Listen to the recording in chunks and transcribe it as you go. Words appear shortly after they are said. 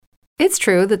It's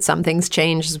true that some things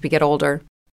change as we get older.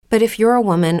 But if you're a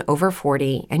woman over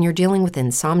 40 and you're dealing with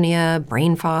insomnia,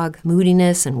 brain fog,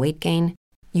 moodiness, and weight gain,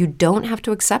 you don't have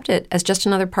to accept it as just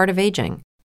another part of aging.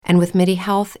 And with MIDI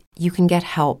Health, you can get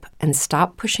help and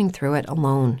stop pushing through it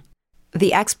alone.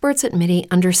 The experts at MIDI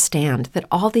understand that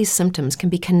all these symptoms can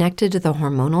be connected to the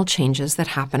hormonal changes that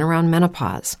happen around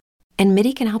menopause, and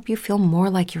MIDI can help you feel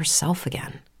more like yourself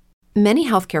again. Many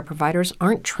healthcare providers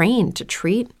aren't trained to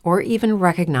treat or even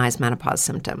recognize menopause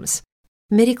symptoms.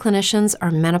 MIDI clinicians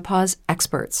are menopause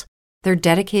experts. They're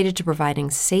dedicated to providing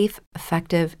safe,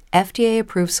 effective,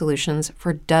 FDA-approved solutions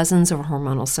for dozens of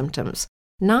hormonal symptoms,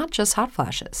 not just hot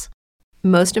flashes.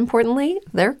 Most importantly,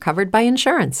 they're covered by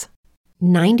insurance.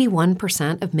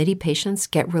 91% of MIDI patients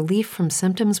get relief from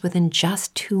symptoms within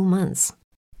just 2 months.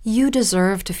 You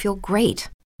deserve to feel great.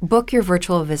 Book your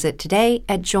virtual visit today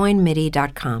at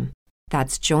joinmidi.com.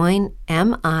 That's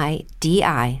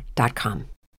joinmidi.com.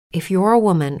 If you're a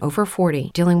woman over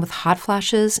 40 dealing with hot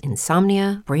flashes,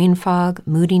 insomnia, brain fog,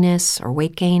 moodiness, or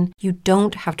weight gain, you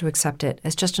don't have to accept it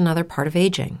as just another part of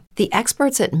aging. The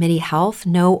experts at MIDI Health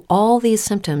know all these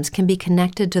symptoms can be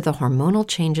connected to the hormonal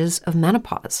changes of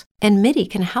menopause, and MIDI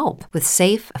can help with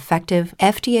safe, effective,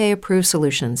 FDA-approved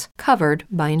solutions covered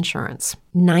by insurance.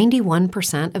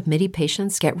 91% of MIDI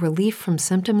patients get relief from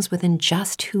symptoms within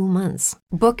just 2 months.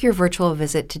 Book your virtual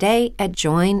visit today at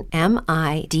joinmidi.com.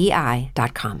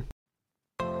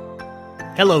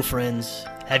 Hello, friends.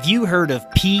 Have you heard of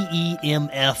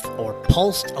PEMF, or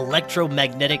Pulsed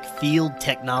Electromagnetic Field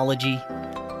Technology?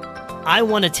 I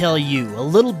want to tell you a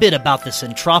little bit about the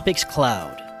Centropics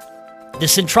Cloud. The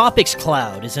Centropics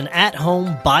Cloud is an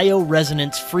at-home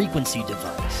bioresonance frequency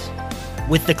device.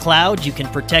 With the cloud, you can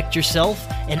protect yourself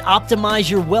and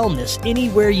optimize your wellness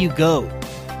anywhere you go.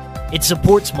 It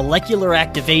supports molecular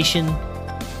activation,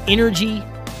 energy,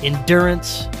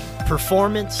 endurance,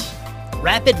 performance,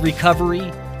 rapid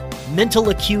recovery, mental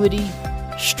acuity,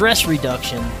 stress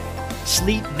reduction,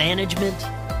 sleep management,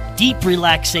 deep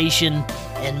relaxation,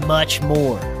 and much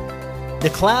more. The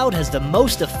cloud has the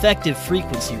most effective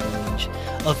frequency range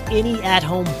of any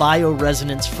at-home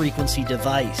bioresonance frequency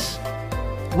device.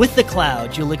 With the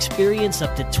cloud, you'll experience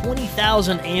up to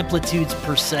 20,000 amplitudes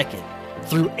per second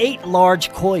through 8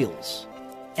 large coils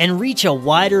and reach a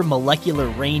wider molecular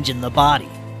range in the body.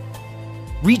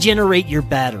 Regenerate your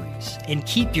batteries and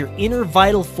keep your inner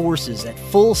vital forces at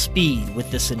full speed with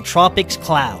the Centropics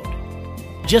Cloud.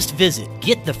 Just visit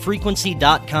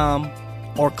getthefrequency.com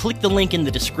or click the link in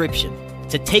the description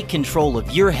to take control of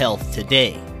your health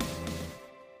today.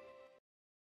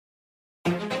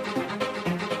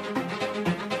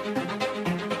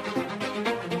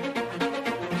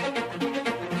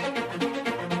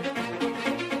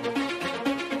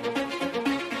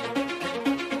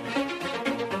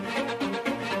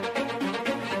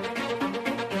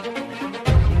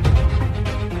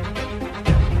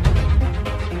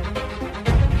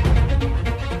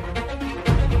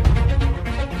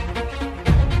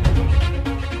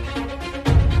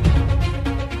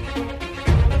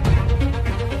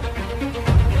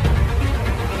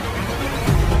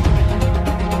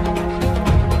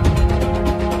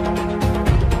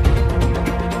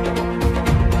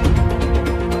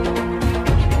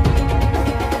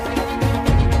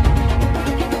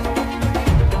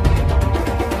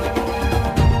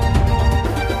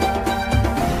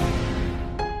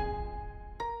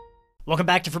 Welcome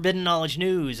back to Forbidden Knowledge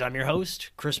News. I'm your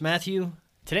host, Chris Matthew.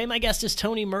 Today my guest is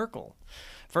Tony Merkel.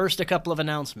 First, a couple of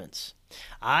announcements.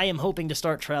 I am hoping to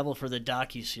start travel for the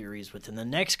docuseries within the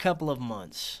next couple of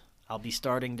months. I'll be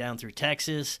starting down through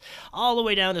Texas, all the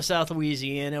way down to South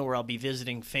Louisiana, where I'll be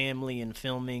visiting family and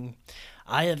filming.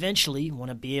 I eventually want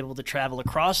to be able to travel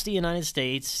across the United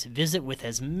States, visit with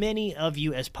as many of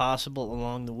you as possible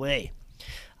along the way.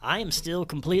 I am still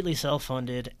completely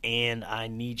self-funded, and I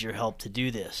need your help to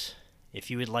do this. If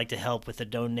you would like to help with a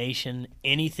donation,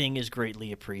 anything is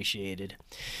greatly appreciated.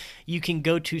 You can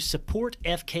go to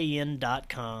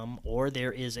supportfkn.com, or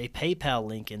there is a PayPal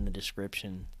link in the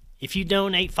description. If you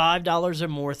donate $5 or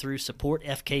more through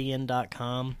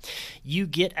supportfkn.com, you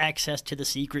get access to the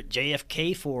secret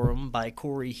JFK Forum by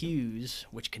Corey Hughes,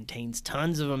 which contains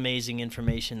tons of amazing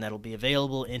information that will be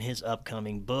available in his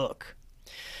upcoming book.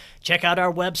 Check out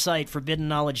our website,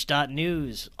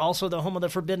 forbiddenknowledge.news, also the home of the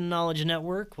Forbidden Knowledge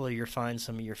Network, where you'll find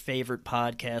some of your favorite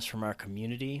podcasts from our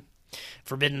community.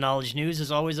 Forbidden Knowledge News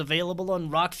is always available on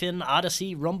Rockfin,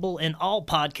 Odyssey, Rumble, and all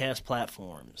podcast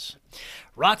platforms.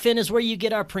 Rockfin is where you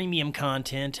get our premium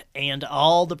content and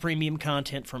all the premium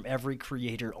content from every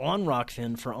creator on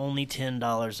Rockfin for only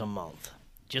 $10 a month.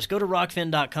 Just go to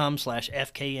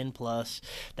rokfin.com/FKN plus.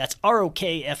 That's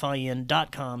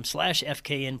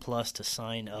ROKFIN.com/FKN plus to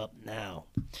sign up now.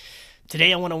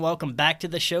 Today, I want to welcome back to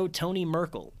the show Tony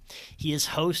Merkel. He is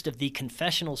host of the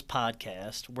Confessionals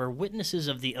podcast, where witnesses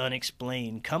of the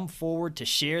unexplained come forward to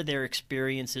share their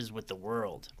experiences with the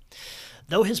world.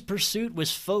 Though his pursuit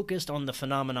was focused on the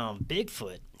phenomenon of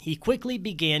Bigfoot, he quickly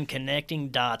began connecting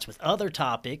dots with other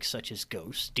topics such as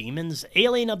ghosts, demons,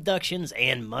 alien abductions,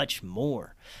 and much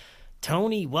more.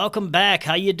 Tony, welcome back.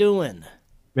 How you doing?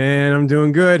 Man, I'm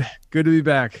doing good. Good to be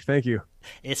back. Thank you.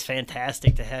 It's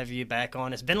fantastic to have you back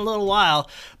on. It's been a little while,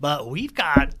 but we've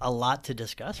got a lot to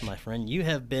discuss, my friend. You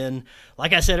have been,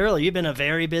 like I said earlier, you've been a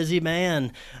very busy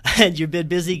man, and you've been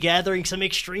busy gathering some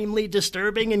extremely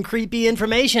disturbing and creepy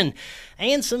information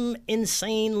and some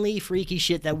insanely freaky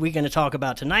shit that we're going to talk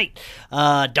about tonight.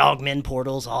 Dogmen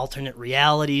portals, alternate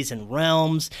realities and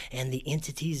realms, and the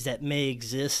entities that may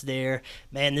exist there.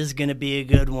 Man, this is going to be a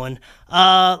good one.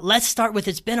 Let's start with,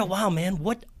 it's been a while, man.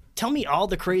 Tell me all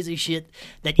the crazy shit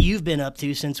that you've been up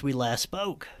to since we last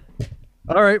spoke.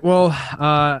 All right. Well,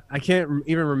 I can't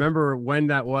even remember when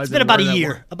that was. It's been about a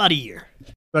year. About a year.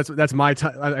 That's my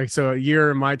time. So a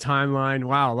year in my timeline.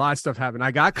 Wow, a lot of stuff happened.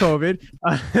 I got COVID.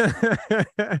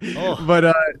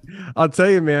 But I'll tell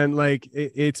you, man, like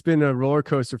it's been a roller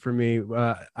coaster for me.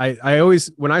 I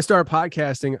always, when I started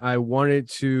podcasting, I wanted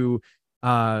to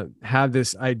have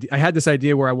this idea. I had this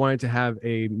idea where I wanted to have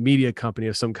a media company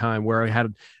of some kind, where I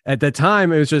had, at that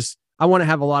time, it was just, I want to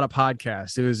have a lot of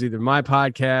podcasts. It was either my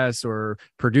podcast or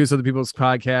produce other people's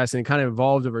podcasts, and it kind of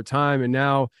evolved over time. And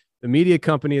now the media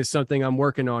company is something I'm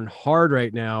working on hard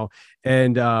right now.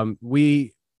 And we're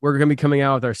going to be coming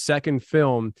out with our second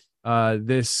film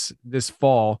this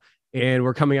fall, and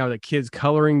we're coming out with a kids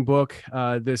coloring book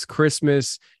this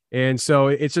Christmas. And so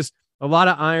it's just a lot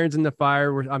of irons in the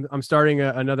fire. I'm starting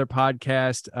another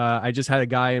podcast. I just had a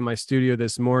guy in my studio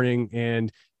this morning,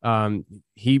 and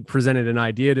he presented an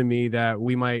idea to me that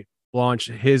we might launch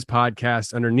his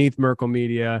podcast underneath Merkel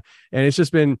Media. And it's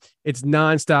just been, it's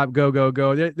nonstop, go, go,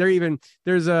 go.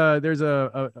 There's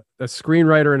a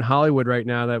screenwriter in Hollywood right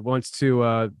now that wants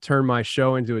to turn my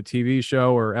show into a TV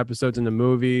show or episodes into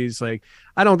movies. Like,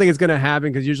 I don't think it's going to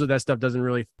happen, because usually that stuff doesn't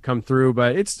really come through,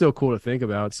 but it's still cool to think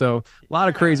about. So a lot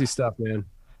of crazy stuff, man.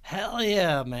 Hell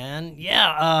yeah, man.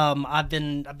 Yeah. I've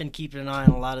been keeping an eye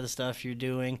on a lot of the stuff you're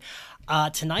doing.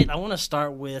 Tonight, I want to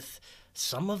start with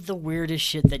some of the weirdest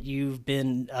shit that you've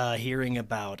been hearing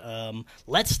about.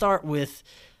 Let's start with,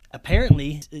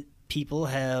 apparently people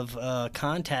have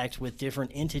contact with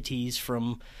different entities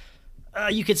from,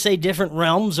 you could say, different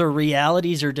realms or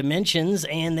realities or dimensions,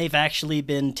 and they've actually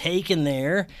been taken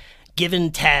there,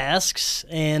 given tasks,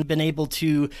 and been able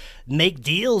to make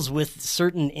deals with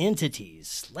certain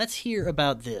entities. Let's hear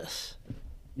about this.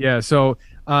 Yeah, so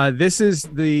this is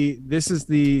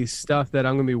the stuff that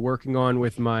I'm going to be working on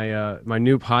with my my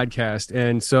new podcast.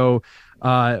 And so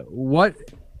what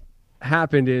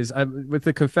happened is, with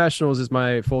the Confessionals is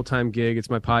my full-time gig. It's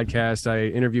my podcast. I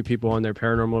interview people on their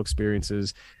paranormal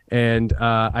experiences. And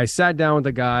I sat down with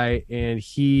a guy, and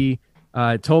he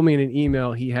told me in an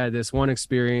email he had this one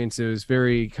experience. It was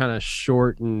very kind of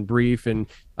short and brief. And,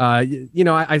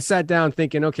 I sat down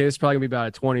thinking, okay, this is probably gonna be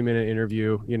about a 20-minute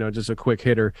interview, just a quick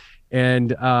hitter.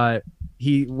 And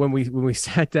when we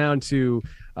sat down to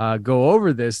go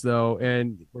over this, though,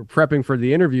 and we're prepping for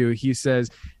the interview, he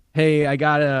says, hey, I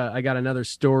got another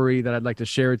story that I'd like to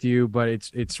share with you, but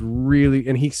it's really,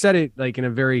 and he said it like in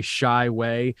a very shy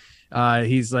way.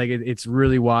 He's like, it's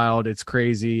really wild, it's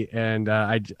crazy, and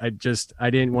I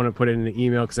didn't want to put it in the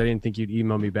email because I didn't think you'd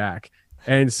email me back.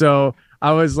 And so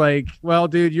I was like, well,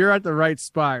 dude, you're at the right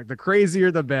spot. The crazier,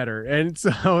 the better. And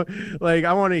so, like,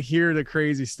 I want to hear the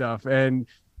crazy stuff. And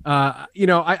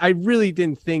I really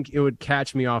didn't think it would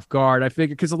catch me off guard. I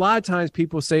figured, because a lot of times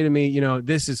people say to me,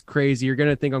 this is crazy, you're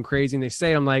gonna think I'm crazy, and they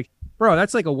say, I'm like, bro,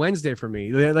 that's like a Wednesday for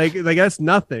me. Like that's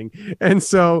nothing. And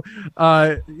so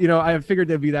I figured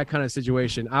there'd be that kind of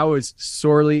situation. I was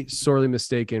sorely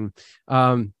mistaken.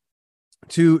 I'm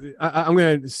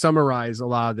going to summarize a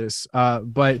lot of this,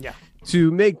 but yeah.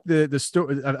 To make the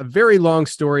story a very long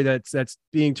story that's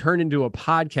being turned into a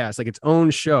podcast, like its own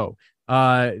show,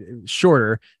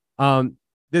 shorter.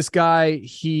 This guy,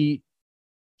 he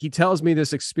tells me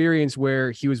this experience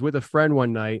where he was with a friend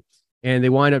one night, and they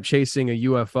wind up chasing a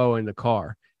UFO in the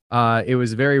car. It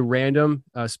was very random,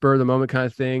 spur of the moment kind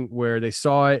of thing, where they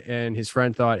saw it and his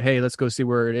friend thought, hey, let's go see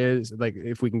where it is, like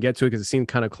if we can get to it, because it seemed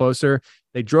kind of closer.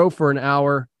 They drove for an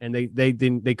hour, and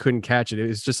they couldn't catch it. It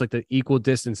was just like the equal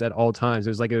distance at all times. It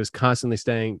was like it was constantly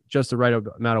staying just the right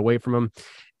amount away from him.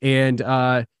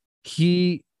 And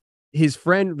he his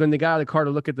friend, when they got out of the car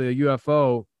to look at the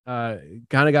UFO,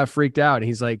 kind of got freaked out, and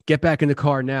he's like, "Get back in the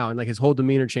car now!" And like his whole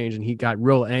demeanor changed, and he got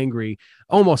real angry,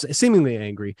 almost seemingly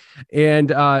angry.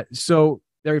 And so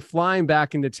they're flying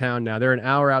back into town now. They're an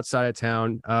hour outside of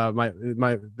town.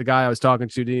 The guy I was talking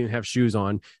to didn't even have shoes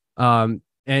on.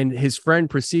 And his friend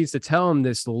proceeds to tell him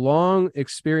this long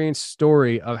experience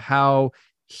story of how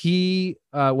he,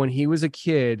 when he was a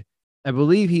kid, I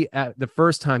believe at the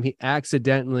first time he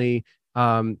accidentally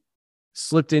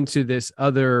slipped into this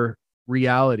other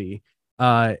reality.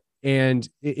 I think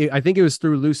it was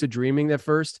through lucid dreaming at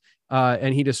first.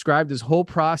 And he described this whole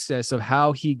process of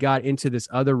how he got into this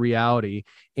other reality.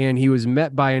 And he was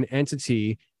met by an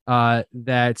entity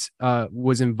that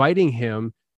was inviting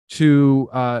him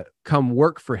to come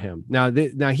work for him. Now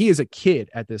he is a kid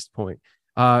at this point.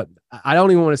 I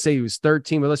don't even want to say he was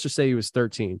 13, but let's just say he was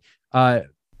 13. A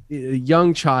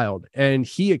young child, and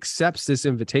he accepts this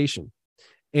invitation.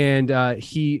 And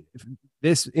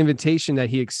this invitation that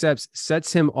he accepts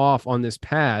sets him off on this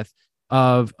path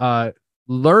of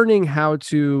learning how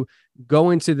to go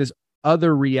into this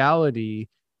other reality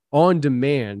on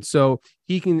demand. So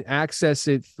he can access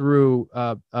it through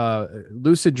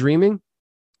lucid dreaming,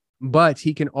 but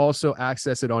he can also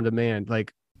access it on demand.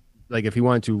 Like if he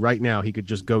wanted to right now, he could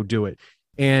just go do it.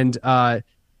 And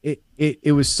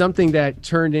it was something that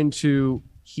turned into,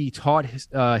 he taught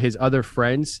his other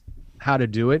friends how to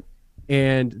do it.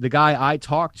 And the guy I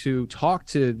talked to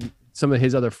some of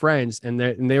his other friends, and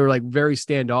they were like very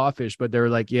standoffish, but they were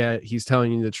like, yeah, he's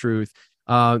telling you the truth.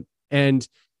 And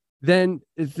then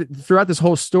throughout this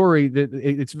whole story,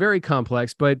 it's very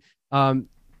complex, but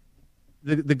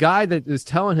the guy that is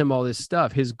telling him all this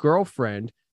stuff, his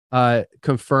girlfriend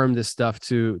confirmed this stuff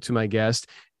to my guest.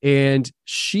 And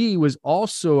she was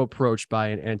also approached by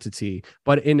an entity,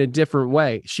 but in a different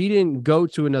way. She didn't go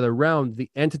to another realm.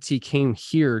 The entity came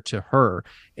here to her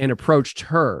and approached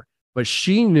her, but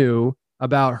she knew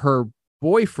about her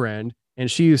boyfriend, and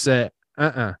she said,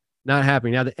 not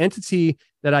happening. Now, the entity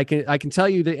that I can tell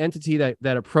you, the entity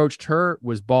that approached her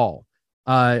was Ball.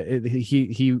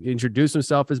 He introduced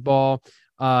himself as Ball.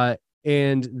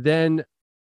 And then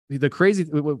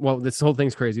this whole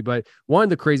thing's crazy, but one of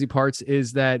the crazy parts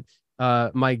is that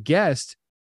my guest,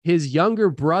 his younger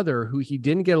brother, who he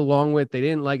didn't get along with, they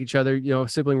didn't like each other,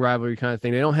 sibling rivalry kind of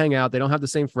thing. They don't hang out. They don't have the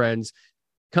same friends.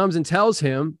 Comes and tells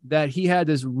him that he had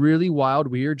this really wild,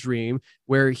 weird dream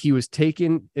where he was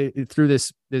taken through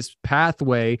this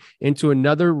pathway into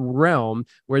another realm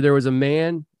where there was a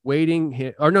man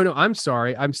waiting. I'm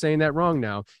sorry, I'm saying that wrong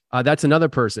now. That's another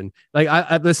person. Like,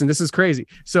 I listen, this is crazy.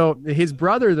 So his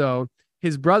brother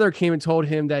came and told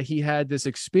him that he had this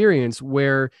experience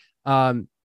where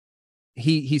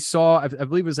he saw, I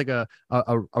believe it was like a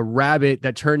rabbit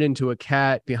that turned into a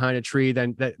cat behind a tree.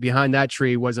 Then that behind that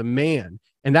tree was a man.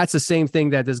 And that's the same thing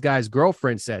that this guy's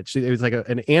girlfriend said. It was like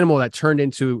an animal that turned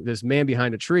into this man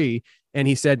behind a tree. And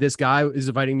he said, this guy is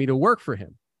inviting me to work for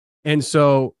him. And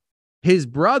so his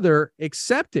brother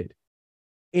accepted.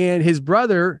 And his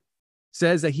brother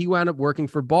says that he wound up working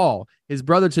for Ball. His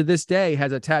brother to this day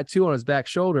has a tattoo on his back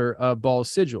shoulder of Ball's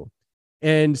sigil.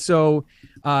 And so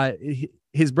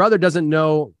his brother doesn't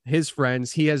know his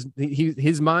friends.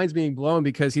 His mind's being blown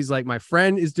because he's like, my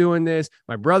friend is doing this.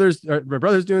 My brother's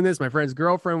doing this. My friend's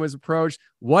girlfriend was approached.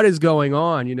 What is going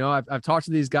on? I've talked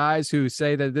to these guys who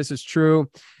say that this is true.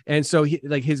 And so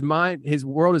his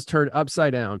world is turned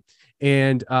upside down.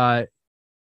 And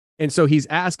so he's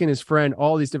asking his friend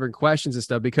all these different questions and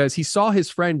stuff because he saw his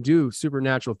friend do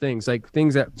supernatural things, like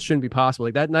things that shouldn't be possible.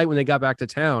 Like that night when they got back to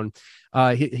town,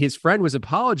 his friend was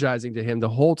apologizing to him the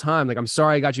whole time. Like, I'm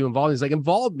sorry I got you involved. He's like,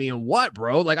 involved me in what,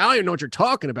 bro? Like, I don't even know what you're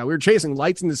talking about. We were chasing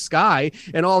lights in the sky,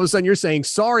 and all of a sudden you're saying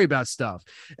sorry about stuff.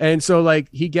 And so like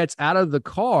he gets out of the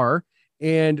car,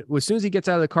 and as soon as he gets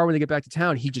out of the car, when they get back to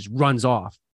town, he just runs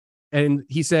off. And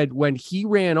he said when he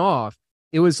ran off,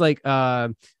 it was like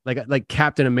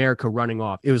Captain America running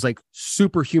off. It was like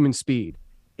superhuman speed.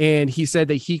 And he said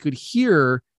that he could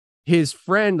hear his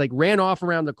friend like ran off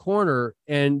around the corner,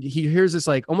 and he hears this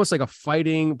like almost like a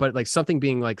fighting, but like something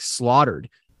being like slaughtered.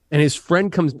 And his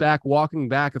friend comes back, walking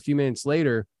back a few minutes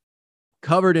later,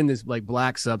 covered in this like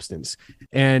black substance.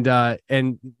 And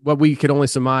what we could only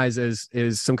surmise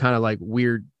is some kind of like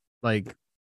weird like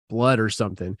blood or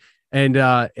something. And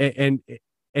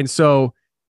so,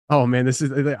 oh man, this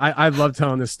is, I love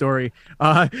telling this story.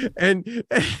 And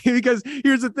because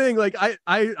here's the thing, like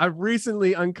I've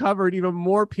recently uncovered even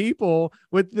more people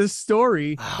with this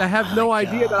story that have no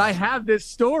idea that I have this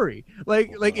story.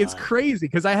 Like it's crazy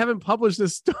because I haven't published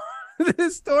this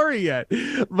story yet.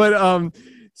 But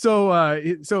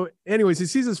so anyways, he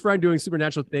sees his friend doing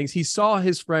supernatural things. He saw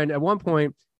his friend at one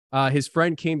point. His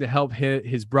friend came to help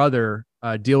his brother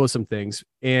deal with some things,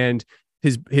 and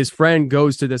his friend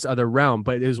goes to this other realm.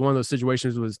 But it was one of those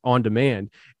situations that was on demand,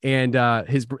 and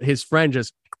his friend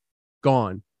just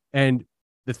gone. And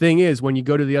the thing is, when you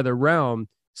go to the other realm,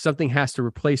 something has to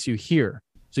replace you here.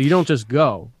 So you don't just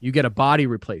go; you get a body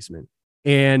replacement,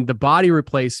 and the body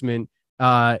replacement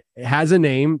has a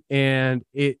name, and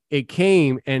it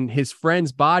came, and his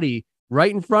friend's body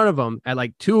right in front of him at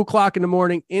like 2:00 in the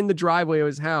morning in the driveway of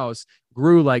his house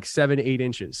grew like 7 to 8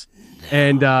 inches.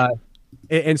 And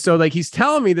so like he's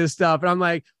telling me this stuff, and I'm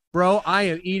like, bro, I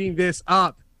am eating this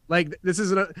up. Like this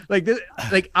isn't like this.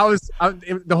 Like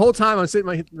the whole time I'm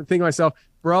thinking to myself,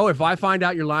 bro, if I find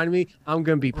out you're lying to me, I'm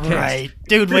gonna be pissed. Right,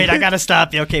 dude. Wait, I gotta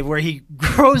stop you. Okay, where he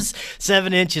grows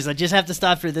 7 inches. I just have to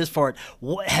stop for this part.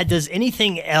 Does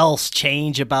anything else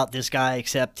change about this guy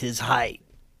except his height?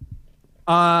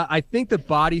 I think the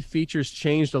body features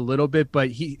changed a little bit,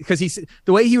 but because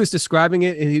the way he was describing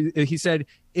it, he said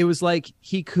it was like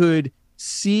he could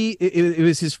see it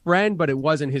was his friend, but it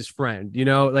wasn't his friend. You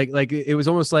know, like it was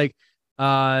almost like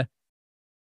I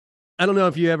don't know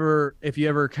if you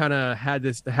ever kind of had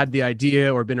the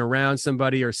idea or been around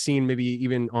somebody or seen maybe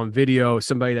even on video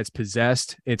somebody that's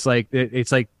possessed. It's like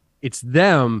it's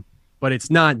them, but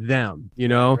it's not them, you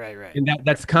know? Right. And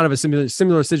that's kind of a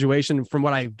similar situation from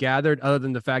what I've gathered, other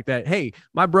than the fact that, hey,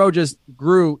 my bro just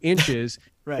grew inches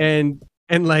right.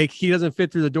 and like he doesn't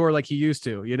fit through the door like he used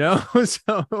to, you know?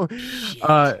 So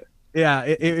yeah,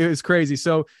 it was crazy.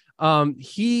 So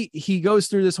he goes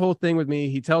through this whole thing with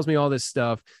me. He tells me all this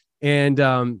stuff. And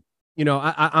you know,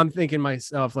 I'm thinking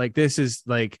myself, like, this is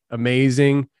like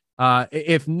amazing.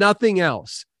 If nothing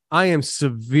else, I am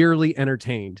severely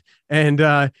entertained. And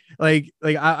I'm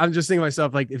just thinking to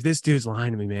myself, like, if this dude's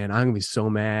lying to me, man, I'm gonna be so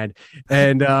mad.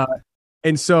 And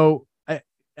so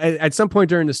at some point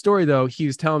during the story, though, he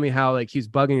was telling me how like he's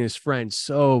bugging his friend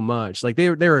so much. Like they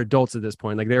were adults at this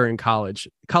point, like they were in college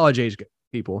age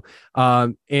people.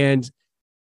 And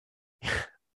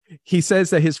he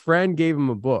says that his friend gave him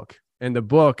a book, and the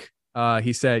book,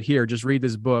 he said, here, just read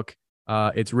this book.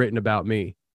 It's written about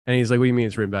me. And he's like, what do you mean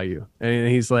it's written about you? And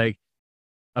he's like,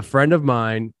 a friend of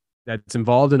mine that's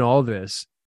involved in all this,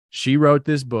 she wrote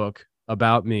this book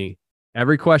about me.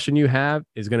 Every question you have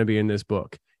is going to be in this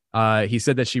book. He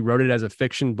said that she wrote it as a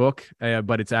fiction book,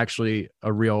 but it's actually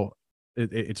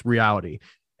it's reality.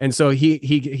 And so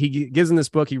he gives him this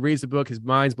book. He reads the book. His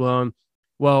mind's blown.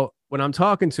 Well, when I'm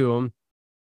talking to him,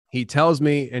 he tells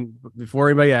me, and before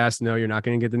anybody asks, no, you're not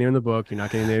going to get the name of the book. You're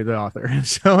not going to name the author.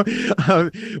 So,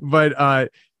 but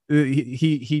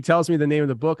he tells me the name of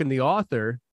the book and the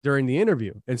author during the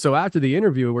interview. And so after the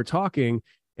interview, we're talking,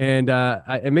 and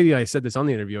and maybe I said this on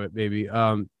the interview, maybe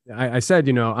I said,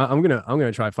 you know, I'm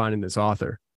gonna try finding this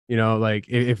author. You know, like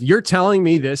if you're telling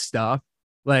me this stuff,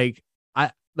 like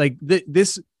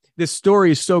this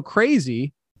story is so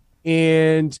crazy,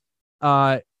 and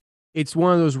it's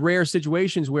one of those rare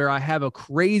situations where I have a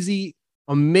crazy,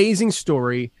 amazing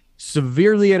story,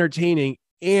 severely entertaining,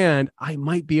 and I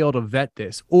might be able to vet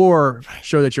this or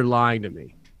show that you're lying to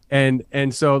me. And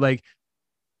so like,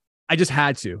 I just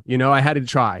had to, you know, I had to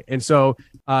try. And so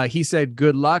he said,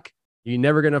 good luck. You're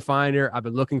never going to find her. I've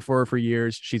been looking for her for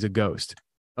years. She's a ghost.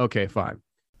 Okay, fine.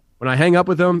 When I hang up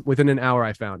with him, within an hour,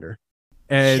 I found her.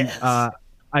 And yes.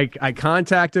 I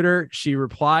contacted her. She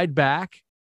replied back.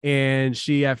 And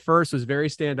she at first was very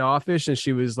standoffish, and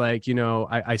she was like, you know,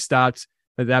 I stopped.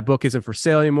 That book isn't for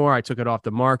sale anymore. I took it off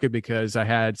the market because I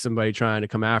had somebody trying to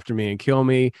come after me and kill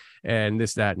me, and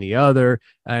this, that, and the other.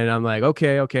 And I'm like,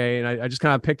 okay. And I just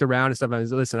kind of picked around and stuff. I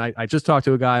was, listen, I just talked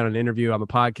to a guy on an interview. I'm a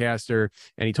podcaster,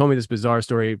 and he told me this bizarre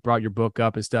story, brought your book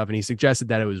up and stuff, and he suggested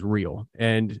that it was real.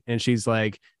 And she's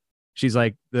like,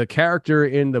 the character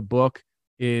in the book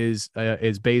is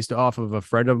based off of a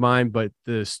friend of mine, but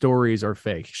the stories are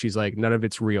fake. She's like, none of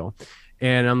it's real.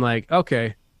 And I'm like,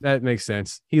 okay, that makes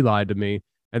sense. He lied to me.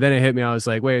 And then it hit me. I was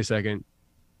like, wait a second.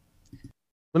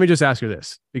 Let me just ask her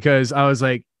this, because I was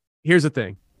like, here's the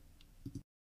thing.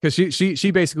 Because she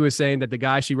basically was saying that the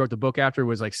guy she wrote the book after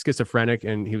was like schizophrenic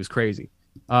and he was crazy.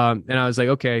 And I was like,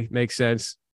 okay, makes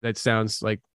sense. That sounds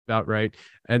like about right.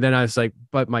 And then I was like,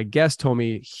 but my guest told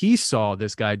me he saw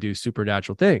this guy do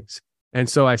supernatural things. And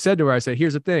so I said to her, I said,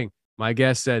 here's the thing. My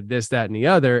guest said this, that, and the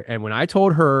other. And when I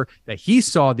told her that he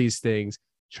saw these things,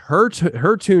 her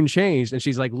tune changed. And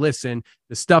she's like, listen,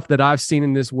 the stuff that I've seen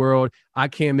in this world, I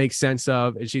can't make sense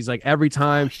of. And she's like, every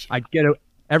time I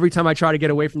try to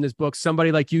get away from this book,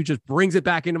 somebody like you just brings it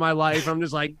back into my life. I'm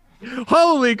just like,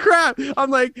 holy crap. I'm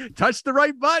like, touch the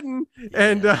right button.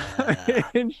 And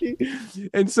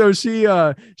and so she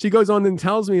goes on and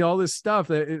tells me all this stuff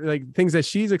that like things that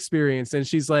she's experienced. And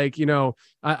she's like,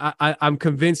 I'm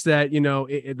convinced that,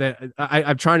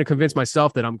 I'm trying to convince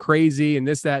myself that I'm crazy and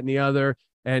this, that, and the other.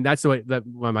 And that's the way that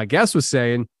what my guest was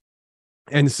saying.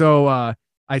 And so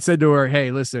I said to her,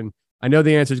 hey, listen, I know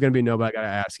the answer is going to be no, but I got to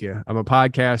ask you. I'm a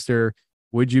podcaster.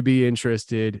 Would you be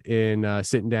interested in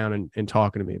sitting down and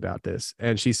talking to me about this?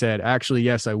 And she said, actually,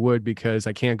 yes, I would, because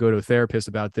I can't go to a therapist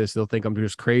about this. They'll think I'm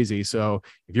just crazy. So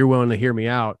if you're willing to hear me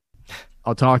out,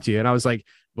 I'll talk to you. And I was like,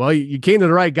 well, you came to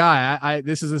the right guy.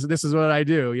 This is what I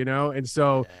do, And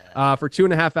so for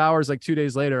 2.5 hours, like 2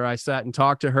 days later, I sat and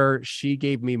talked to her. She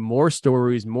gave me more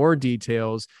stories, more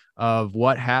details of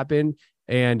what happened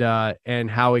and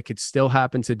how it could still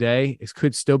happen today. It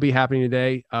could still be happening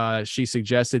today. She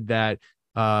suggested that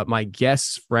my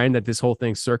guest's friend that this whole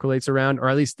thing circulates around, or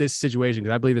at least this situation,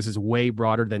 because I believe this is way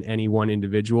broader than any one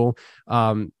individual.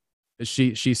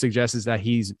 She suggests that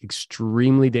he's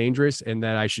extremely dangerous and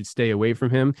that I should stay away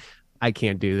from him. I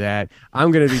can't do that.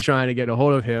 I'm going to be trying to get a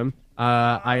hold of him.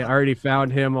 I already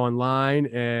found him online,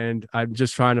 and I'm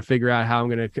just trying to figure out how I'm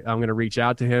gonna reach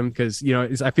out to him, because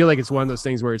I feel like it's one of those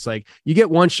things where it's like you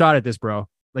get one shot at this, bro.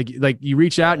 Like you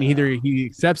reach out and either he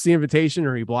accepts the invitation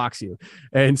or he blocks you.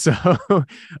 And so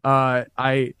I'm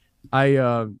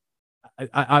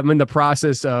in the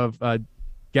process of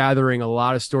gathering a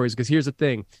lot of stories, because here's the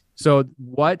thing. So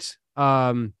what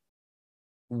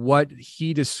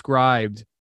he described,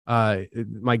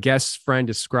 my guest's friend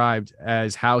described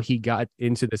as how he got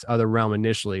into this other realm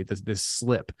initially, this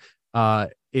slip,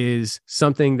 is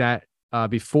something that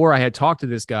before I had talked to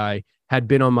this guy had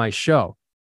been on my show.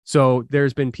 So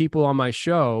there's been people on my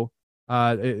show,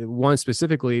 one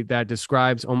specifically that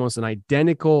describes almost an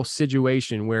identical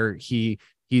situation where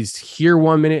he's here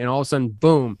 1 minute and all of a sudden,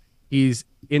 boom, he's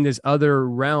in this other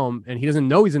realm, and he doesn't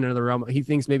know he's in another realm. He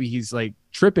thinks maybe he's like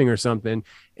tripping or something.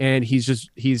 And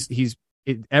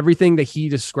everything that he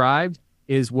described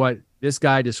is what this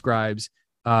guy describes.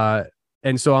 And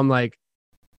so I'm like,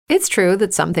 it's true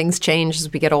that some things change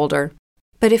as we get older.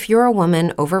 But if you're a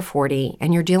woman over 40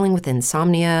 and you're dealing with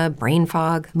insomnia, brain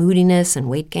fog, moodiness, and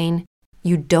weight gain,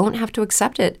 you don't have to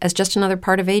accept it as just another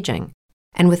part of aging.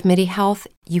 And with MIDI Health,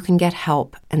 you can get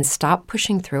help and stop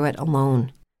pushing through it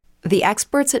alone. The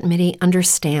experts at MIDI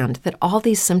understand that all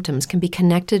these symptoms can be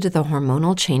connected to the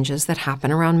hormonal changes that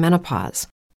happen around menopause,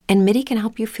 and MIDI can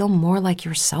help you feel more like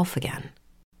yourself again.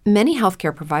 Many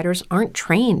healthcare providers aren't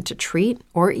trained to treat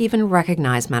or even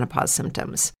recognize menopause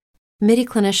symptoms. MIDI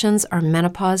clinicians are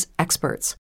menopause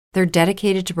experts. They're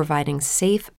dedicated to providing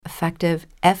safe, effective,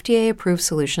 FDA-approved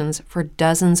solutions for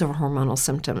dozens of hormonal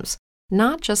symptoms,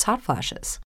 not just hot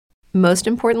flashes. Most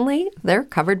importantly, they're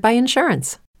covered by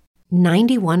insurance.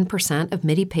 91% of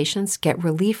MIDI patients get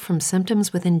relief from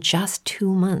symptoms within just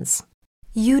 2 months.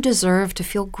 You deserve to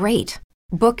feel great.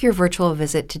 Book your virtual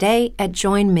visit today at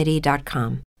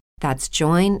joinmidi.com. That's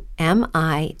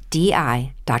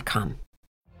joinmidi.com.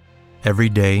 Every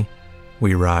day,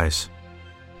 we rise,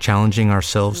 challenging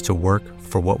ourselves to work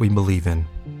for what we believe in.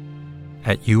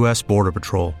 At U.S. Border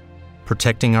Patrol,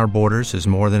 protecting our borders is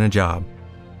more than a job.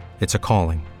 It's a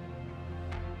calling.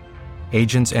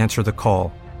 Agents answer the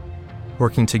call,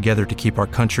 working together to keep our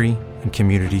country and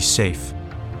communities safe.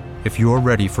 If you're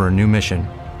ready for a new mission,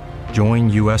 join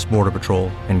U.S. Border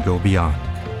Patrol and go beyond.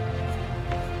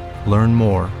 Learn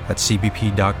more at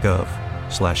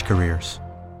cbp.gov/careers.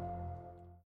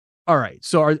 All right.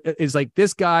 So is like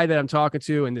this guy that I'm talking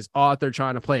to and this author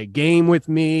trying to play a game with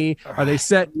me? Right. Are they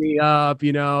setting me up,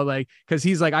 because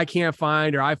he's like, I can't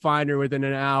find her. I find her within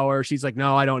an hour. She's like,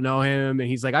 no, I don't know him. And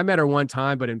he's like, I met her one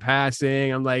time, but in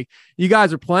passing. I'm like, you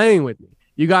guys are playing with me.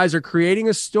 You guys are creating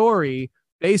a story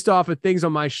based off of things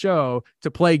on my show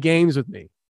to play games with me.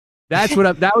 That's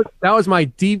what that was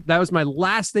my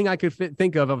last thing I could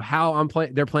think of how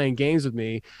they're playing games with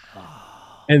me.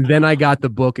 And then I got the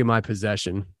book in my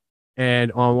possession.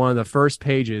 And on one of the first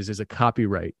pages is a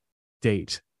copyright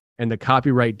date. And the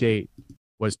copyright date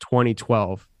was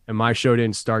 2012. And my show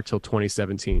didn't start till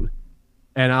 2017.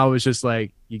 And I was just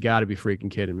like, you got to be freaking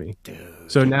kidding me.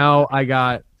 Dude. So now I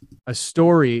got a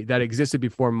story that existed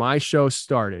before my show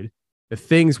started. The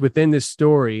things within this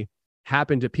story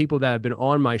happened to people that have been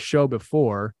on my show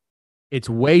before. It's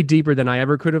way deeper than I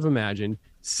ever could have imagined.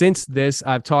 Since this,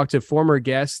 I've talked to former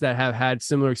guests that have had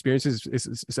similar experiences,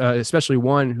 especially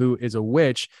one who is a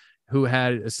witch who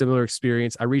had a similar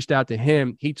experience. I reached out to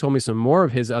him. He told me some more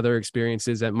of his other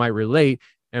experiences that might relate.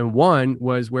 And one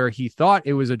was where he thought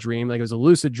it was a dream, like it was a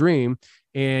lucid dream.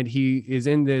 And he is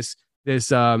in this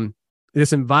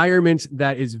this environment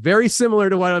that is very similar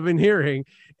to what I've been hearing.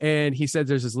 And he said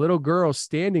there's this little girl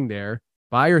standing there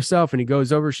by herself, and he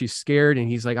goes over, she's scared, and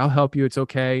he's like, I'll help you, it's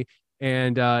okay.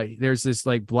 And there's this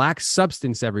like black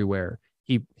substance everywhere.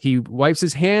 He wipes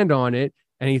his hand on it,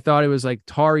 and he thought it was like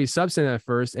tarry substance at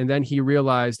first, and then he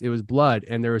realized it was blood,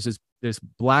 and there was this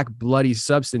black bloody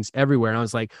substance everywhere. And I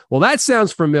was like, well, that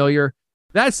sounds familiar.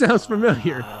 That sounds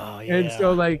familiar. Oh, yeah. And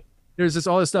so like there's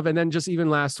all this stuff. And then just even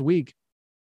last week,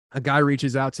 a guy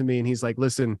reaches out to me and he's like,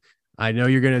 listen, I know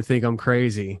you're gonna think I'm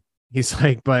crazy. He's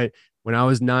like, but when I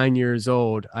was 9 years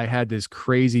old, I had this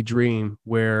crazy dream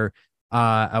where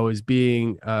I was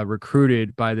being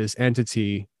recruited by this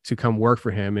entity to come work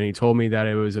for him. And he told me that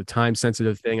it was a time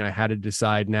sensitive thing. I had to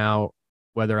decide now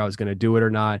whether I was going to do it or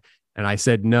not. And I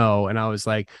said no. And I was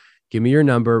like, give me your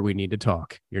number. We need to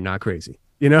talk. You're not crazy,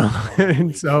 you know?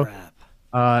 And so,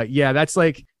 yeah, that's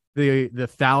like the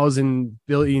 1,000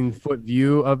 billion foot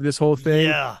view of this whole thing.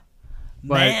 Yeah.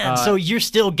 But, man, so you're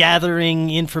still gathering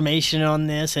information on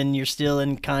this, and you're still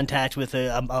in contact with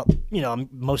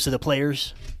most of the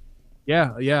players.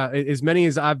 Yeah. As many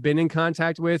as I've been in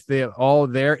contact with, they're all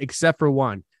there except for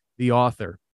one, the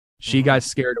author. She got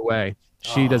scared away.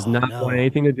 She does not want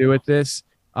anything to do with this.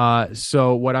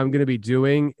 So what I'm going to be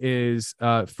doing is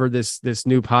for this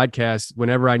new podcast,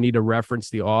 whenever I need to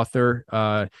reference the author,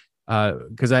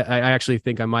 because I actually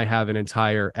think I might have an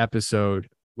entire episode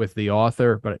with the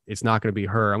author, but it's not going to be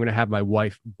her. I'm going to have my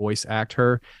wife voice act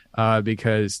her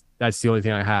because that's the only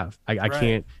thing I have.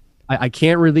 I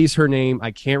can't release her name.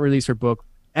 I can't release her book.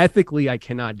 Ethically, I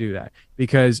cannot do that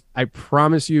because I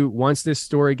promise you, once this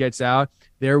story gets out,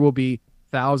 there will be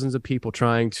thousands of people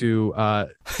trying to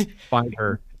find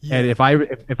her. Yeah. And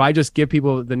if I just give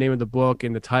people the name of the book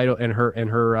and the title and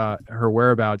her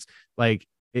whereabouts, like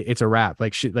it's a wrap. I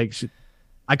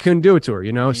couldn't do it to her,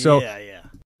 you know? So yeah.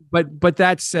 But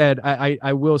that said,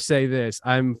 I will say this.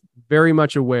 I'm very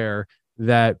much aware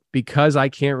that because I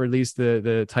can't release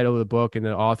the title of the book and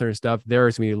the author and stuff,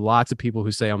 there's going to be lots of people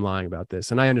who say I'm lying about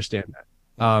this. And I understand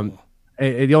that.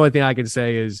 The only thing I can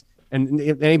say is, and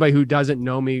anybody who doesn't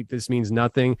know me, this means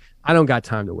nothing. I don't got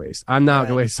time to waste. I'm not going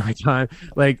to waste my time.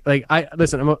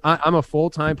 I'm a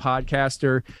full-time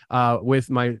podcaster with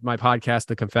my podcast,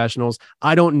 The Confessionals.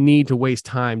 I don't need to waste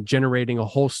time generating a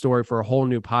whole story for a whole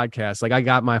new podcast. Like I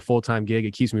got my full-time gig.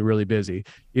 It keeps me really busy,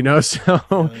 you know? So,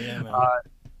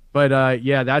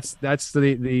 that's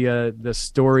the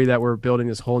story that we're building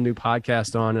this whole new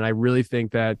podcast on. And I really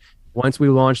think that once we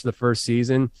launch the first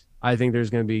season, I think there's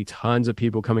going to be tons of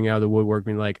people coming out of the woodwork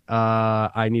being like,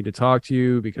 I need to talk to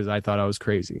you because I thought I was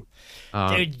crazy.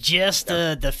 Dude, just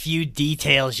the few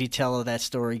details you tell of that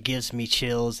story gives me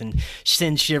chills and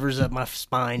sends shivers up my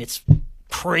spine. It's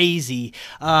crazy.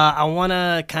 I want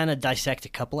to kind of dissect a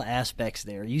couple of aspects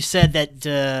there. You said that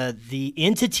the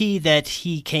entity that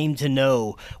he came to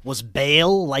know was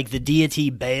Baal, like the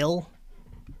deity Baal.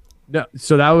 No,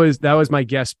 so that was my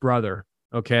guest brother.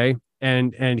 Okay.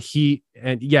 And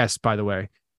yes, by the way,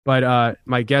 but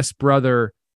my guest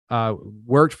brother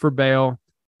worked for Baal,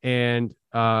 and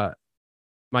my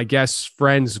guest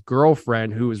friend's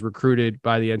girlfriend, who was recruited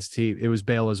by the entity, it was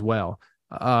Baal as well.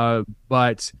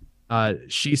 But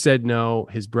she said no.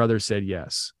 His brother said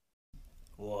yes.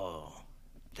 Whoa,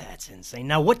 that's insane.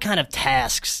 Now, what kind of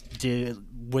tasks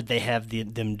would they have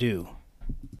them do?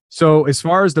 So as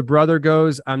far as the brother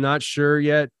goes, I'm not sure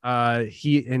yet.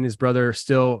 He and his brother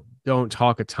still don't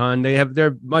talk a ton.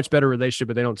 They're much better relationship,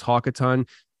 but they don't talk a ton.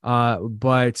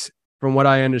 But from what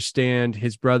I understand,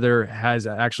 his brother has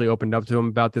actually opened up to him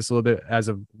about this a little bit as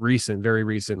of very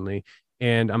recently.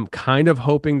 And I'm kind of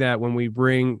hoping that when we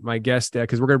bring my guest,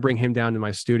 because we're going to bring him down to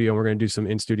my studio and we're going to do some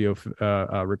in-studio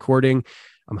recording,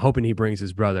 I'm hoping he brings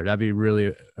his brother. That'd be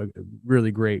really,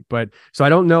 really great. But so I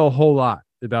don't know a whole lot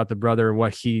about the brother and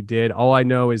what he did. All I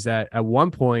know is that at one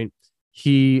point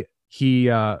he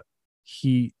was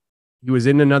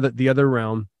in the other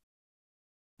realm,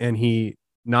 and he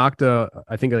knocked I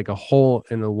think like a hole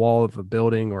in the wall of a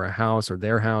building or a house or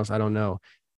their house, I don't know,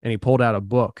 and he pulled out a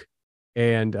book.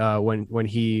 And when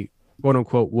he quote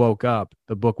unquote woke up,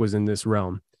 the book was in this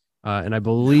realm. And I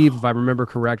believe, if I remember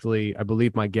correctly, I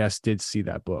believe my guest did see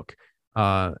that book.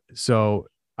 So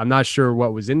I'm not sure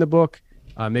what was in the book.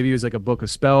 Maybe it was like a book of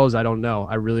spells. I don't know.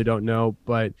 I really don't know.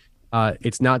 But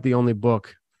it's not the only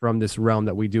book from this realm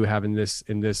that we do have in this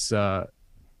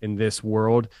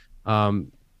world.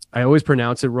 I always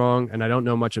pronounce it wrong, and I don't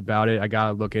know much about it. I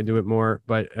gotta look into it more.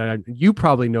 But you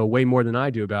probably know way more than I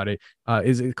do about it.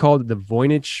 Is it called the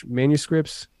Voynich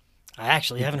manuscripts? I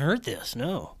actually haven't heard this.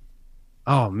 No.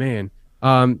 Oh man.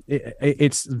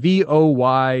 It's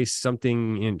VOY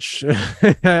something inch.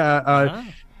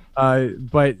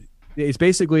 But it's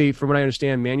basically, from what I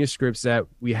understand, manuscripts that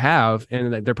we have,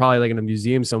 and that they're probably like in a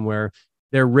museum somewhere.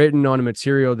 They're written on a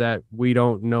material that we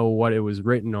don't know what it was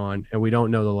written on, and we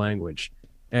don't know the language,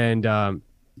 and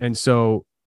so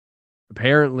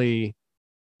apparently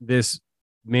this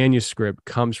manuscript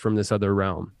comes from this other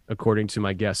realm, according to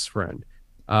my guest friend.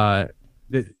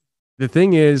 The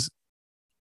thing is,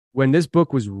 when this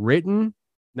book was written,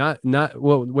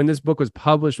 when this book was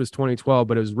published was 2012,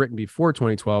 but it was written before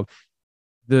 2012.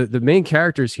 The main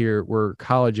characters here were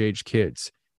college age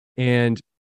kids, and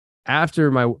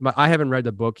after I haven't read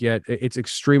the book yet. It's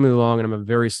extremely long, and I'm a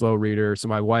very slow reader, so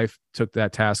my wife took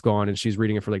that task on, and she's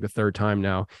reading it for like the third time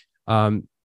now.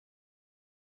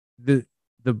 The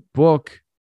book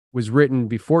was written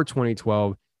before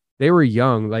 2012. They were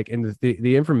young, like, and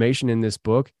the information in this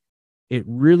book, it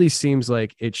really seems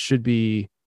like it should be,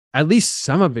 at least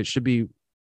some of it should be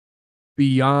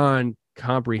beyond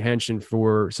comprehension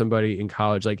for somebody in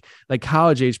college. Like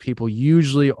college age people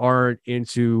usually aren't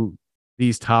into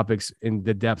these topics in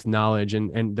the depth knowledge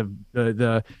and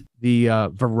the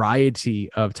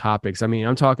variety of topics. I mean,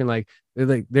 I'm talking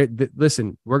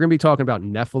listen, we're going to be talking about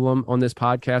Nephilim on this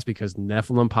podcast because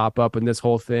Nephilim pop up in this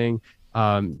whole thing.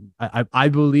 I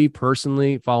believe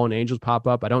personally fallen angels pop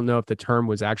up. I don't know if the term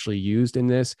was actually used in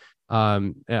this.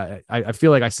 I feel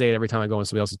like I say it every time I go on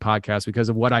somebody else's podcast because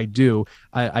of what I do.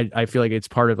 I feel like it's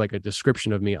part of like a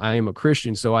description of me. I am a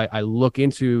Christian, so I look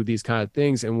into these kind of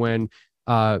things, and when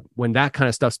that kind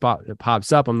of stuff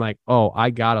pops up, I'm like, oh,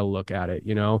 I gotta look at it,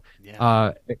 you know?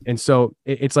 Yeah. And so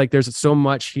it's like there's so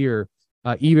much here,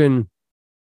 even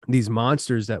these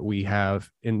monsters that we have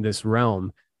in this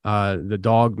realm, the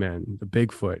Dogman, the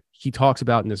Bigfoot, he talks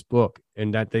about in this book,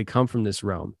 and that they come from this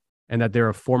realm and that they're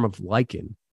a form of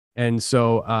lichen. And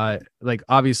so, like,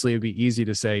 obviously it'd be easy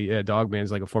to say, yeah,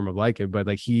 Dogman's like a form of lichen, but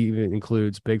like he even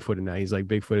includes Bigfoot in that. He's like,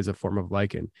 Bigfoot is a form of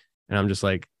lichen. And I'm just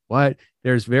like, what?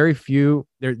 There's very few.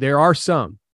 There are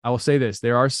some. I will say this: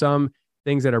 there are some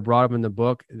things that are brought up in the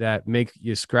book that make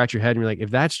you scratch your head and you're like,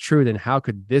 if that's true, then how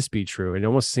could this be true? It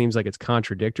almost seems like it's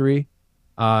contradictory.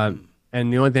 And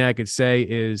the only thing I could say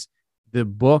is the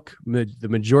book, the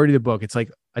majority of the book,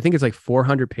 I think it's like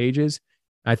 400 pages.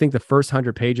 I think the first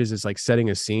 100 pages is like setting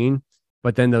a scene,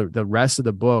 but then the rest of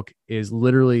the book is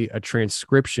literally a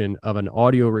transcription of an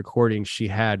audio recording she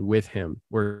had with him,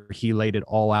 where he laid it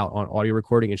all out on audio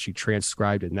recording and she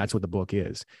transcribed it. And that's what the book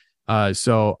is.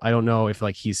 So I don't know if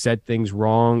like he said things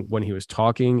wrong when he was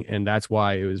talking, and that's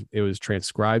why it was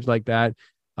transcribed like that.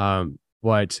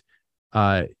 But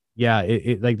yeah,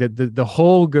 it like the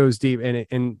whole goes deep,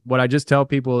 and what I just tell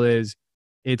people is,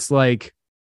 it's like,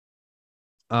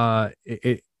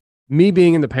 me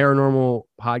being in the paranormal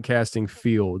podcasting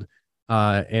field,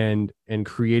 and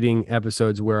creating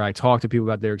episodes where I talk to people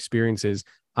about their experiences.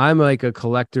 I'm like a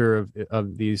collector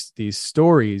of these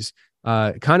stories,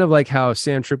 kind of like how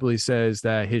Sam Tripoli says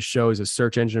that his show is a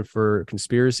search engine for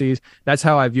conspiracies. That's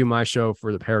how I view my show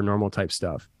for the paranormal type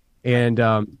stuff. And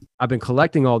I've been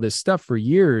collecting all this stuff for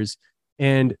years,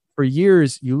 and for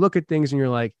years you look at things and you're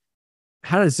like,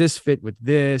 how does this fit with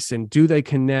this? And do they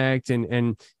connect?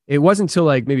 And it wasn't until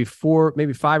like maybe 5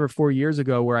 or 4 years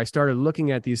ago where I started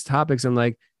looking at these topics. And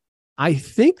like, I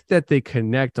think that they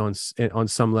connect on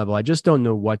some level. I just don't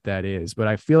know what that is, but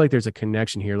I feel like there's a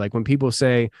connection here. Like when people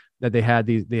say that they have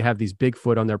these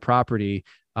Bigfoot on their property,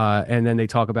 and then they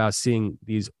talk about seeing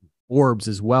these orbs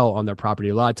as well on their property,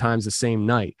 a lot of times the same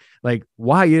night. Like,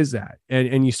 why is that?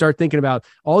 And you start thinking about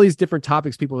all these different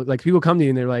topics. People come to you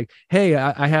and they're like, hey,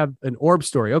 I have an orb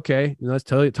story. Okay, let's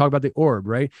talk about the orb,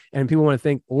 right? And people want to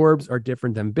think orbs are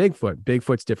different than Bigfoot.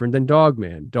 Bigfoot's different than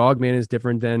Dogman. Dogman is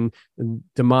different than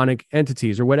demonic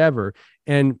entities or whatever.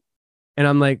 And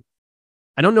I'm like,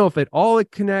 I don't know if it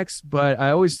connects, but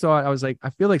I always thought, I was like, I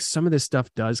feel like some of this stuff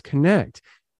does connect.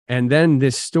 And then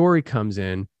this story comes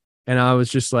in, and I was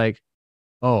just like,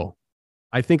 oh,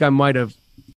 I think I might have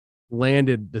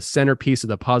landed the centerpiece of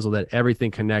the puzzle that everything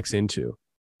connects into.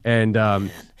 And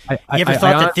you ever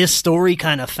thought that this story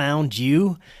kind of found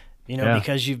you? You know,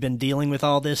 because you've been dealing with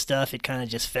all this stuff, it kind of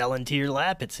just fell into your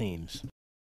lap, it seems.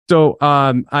 So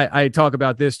I talk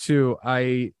about this too.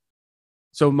 The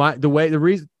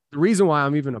reason why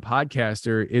I'm even a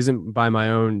podcaster isn't by my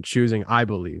own choosing, I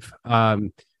believe.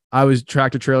 I was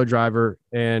tractor trailer driver,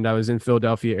 and I was in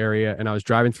Philadelphia area, and I was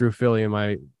driving through Philly in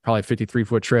my probably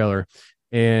 53-foot trailer.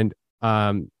 And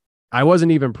I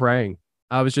wasn't even praying.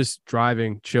 I was just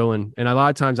driving, chilling. And a lot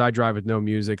of times I drive with no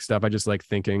music stuff. I just like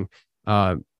thinking.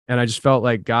 And I just felt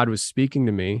like God was speaking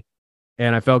to me.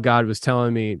 And I felt God was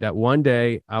telling me that one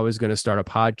day I was going to start a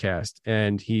podcast.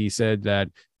 And he said that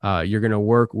you're going to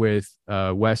work with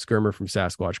Wes Germer from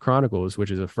Sasquatch Chronicles,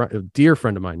 which is a dear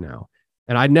friend of mine now.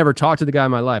 And I'd never talked to the guy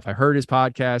in my life. I heard his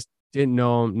podcast, didn't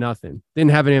know him, nothing.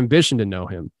 Didn't have an ambition to know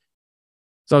him.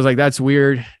 So I was like, that's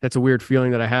weird. That's a weird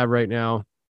feeling that I have right now.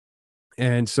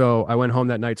 And so I went home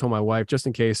that night, told my wife, just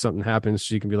in case something happens,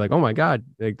 she can be like, oh my God,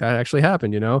 like, that actually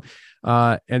happened, And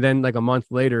then like a month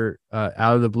later,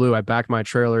 out of the blue, I backed my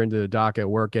trailer into the dock at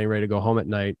work, getting ready to go home at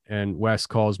night. And Wes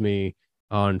calls me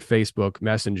on Facebook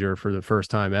Messenger for the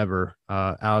first time ever,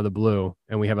 out of the blue.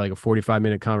 And we have like a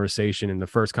 45-minute conversation. And the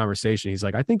first conversation, he's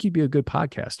like, I think you'd be a good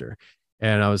podcaster.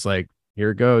 And I was like,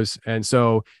 here it goes. And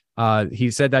so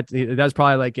he said that's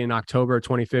probably like in October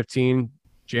 2015,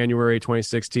 January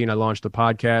 2016, I launched the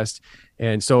podcast.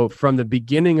 And so from the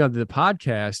beginning of the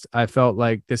podcast, I felt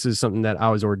like this is something that I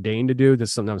was ordained to do. This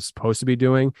is something I was supposed to be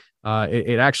doing.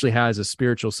 It actually has a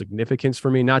spiritual significance for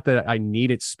me. Not that I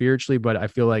need it spiritually, but I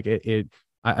feel like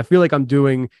I feel like I'm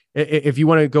doing, if you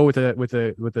want to go with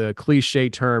a cliche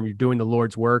term, you're doing the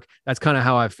Lord's work. That's kind of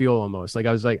how I feel almost. Like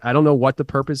I was like, I don't know what the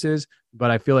purpose is,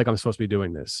 but I feel like I'm supposed to be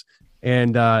doing this.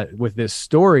 And with this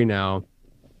story now,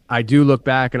 I do look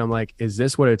back and I'm like, is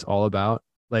this what it's all about?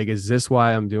 Like, is this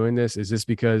why I'm doing this? Is this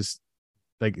because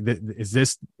like, is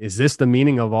this the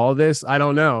meaning of all this? I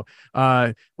don't know.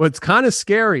 What's kind of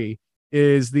scary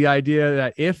is the idea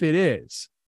that if it is,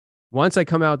 once I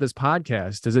come out with this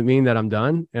podcast, does it mean that I'm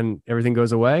done and everything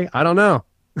goes away? I don't know.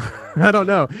 I don't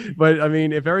know. But I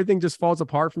mean, if everything just falls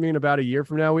apart for me in about a year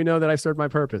from now, we know that I served my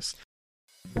purpose.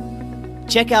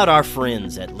 Check out our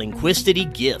friends at Linguistity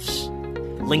Gifts.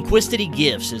 Linguistity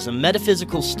Gifts is a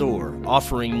metaphysical store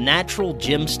offering natural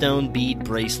gemstone bead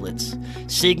bracelets,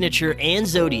 signature and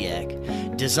zodiac,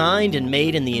 designed and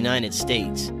made in the United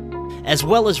States, as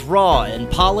well as raw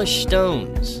and polished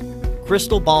stones,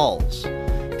 crystal balls,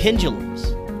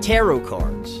 pendulums, tarot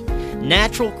cards,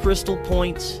 natural crystal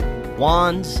points,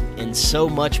 wands, and so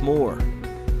much more.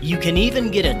 You can even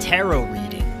get a tarot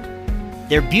reading.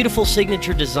 Their beautiful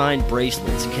signature design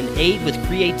bracelets can aid with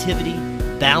creativity,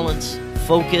 balance,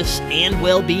 focus, and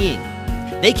well-being.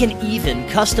 They can even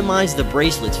customize the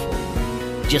bracelets for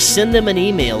you. Just send them an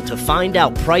email to find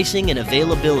out pricing and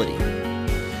availability.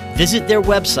 Visit their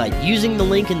website using the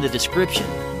link in the description,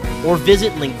 or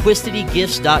visit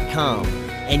linguisticgifts.com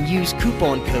and use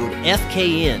coupon code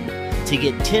FKN to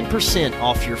get 10%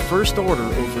 off your first order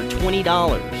over $20.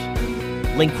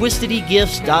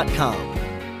 linguisticgifts.com.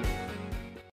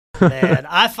 Man,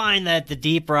 I find that the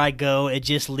deeper I go, it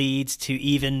just leads to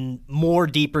even more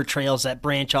deeper trails that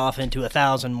branch off into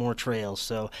 1,000 more trails.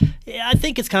 So yeah, I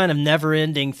think it's kind of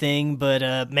never-ending thing.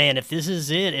 But man, if this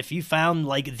is it, if you found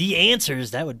like the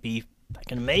answers, that would be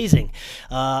fucking amazing.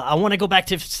 I want to go back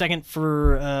to a second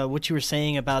for what you were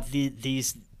saying about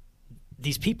these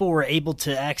people were able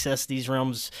to access these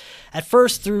realms at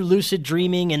first through lucid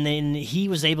dreaming, and then he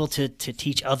was able to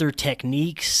teach other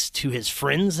techniques to his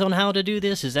friends on how to do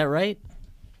this. Is that right?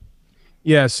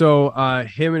 Yeah. So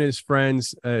him and his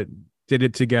friends did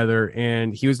it together,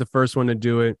 and he was the first one to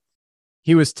do it.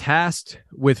 He was tasked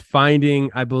with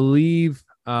finding, I believe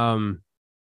 7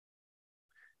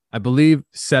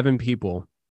 people.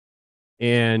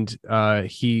 And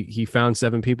he found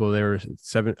 7 people. There were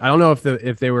 7. I don't know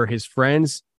if they were his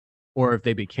friends or if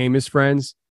they became his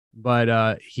friends,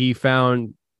 but he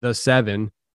found the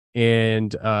 7,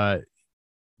 and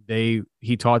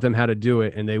he taught them how to do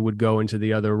it, and they would go into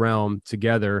the other realm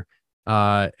together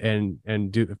and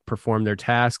perform their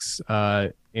tasks,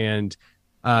 and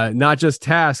not just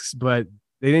tasks, but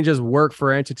they didn't just work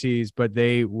for entities, but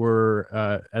they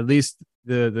were at least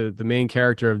the main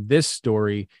character of this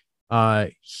story.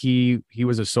 He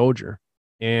was a soldier,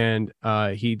 and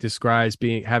he describes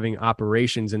having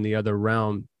operations in the other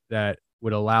realm that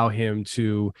would allow him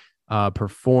to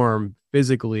perform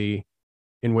physically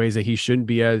in ways that he shouldn't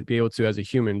be able to as a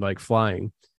human, like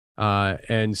flying.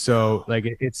 And so like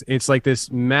it's like this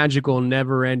magical,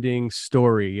 never-ending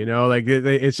story, like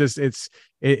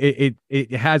it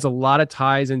has a lot of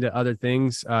ties into other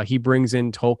things. He brings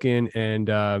in Tolkien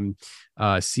and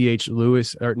C.S.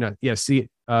 Lewis, not C.H.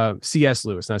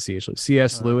 Lewis,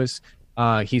 C.S. Lewis.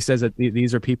 He says that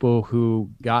these are people who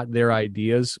got their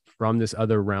ideas from this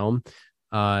other realm.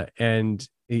 And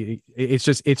it's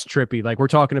trippy. Like, we're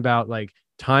talking about like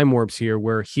time warps here,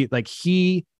 where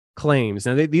he claims,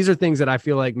 now these are things that I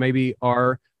feel like maybe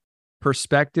are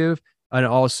perspective and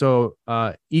also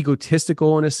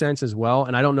egotistical in a sense as well.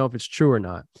 And I don't know if it's true or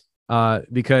not.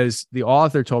 Because the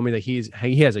author told me that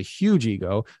he has a huge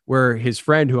ego, where his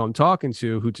friend who I'm talking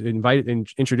to, who invited and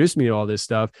introduced me to all this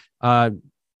stuff,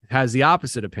 has the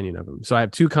opposite opinion of him. So I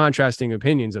have 2 contrasting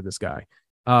opinions of this guy.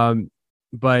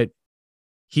 But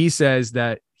he says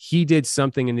that he did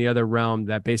something in the other realm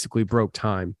that basically broke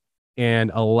time and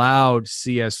allowed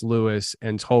C.S. Lewis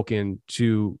and Tolkien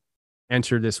to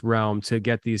enter this realm, to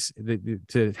get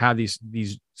to have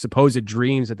these supposed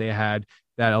dreams that they had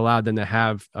that allowed them to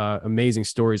have amazing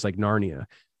stories like Narnia.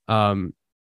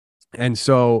 And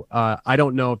so I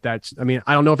don't know if I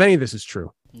don't know if any of this is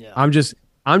true. Yeah. I'm just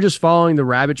following the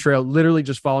rabbit trail, literally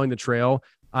just following the trail.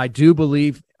 I do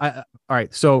believe. All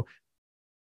right. So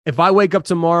if I wake up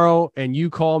tomorrow and you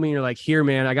call me and you're like, here,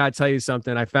 man, I got to tell you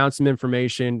something. I found some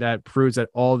information that proves that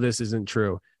all this isn't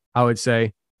true. I would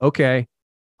say, okay,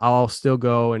 I'll still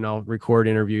go and I'll record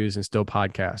interviews and still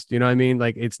podcast. You know what I mean?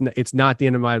 Like it's not the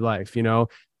end of my life, you know?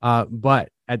 But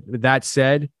that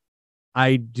said,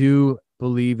 I do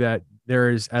believe that there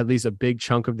is at least a big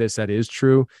chunk of this that is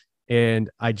true.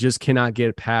 And I just cannot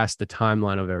get past the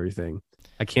timeline of everything.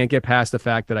 I can't get past the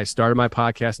fact that I started my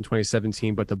podcast in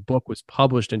 2017, but the book was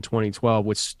published in 2012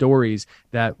 with stories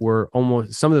that were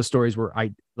some of the stories were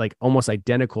almost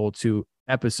identical to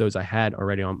episodes I had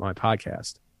already on my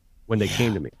podcast when they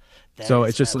came to me. So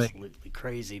it's just absolutely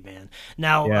crazy, man.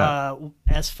 Now,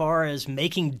 as far as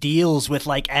making deals with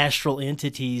like astral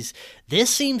entities, this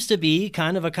seems to be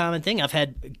kind of a common thing. I've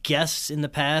had guests in the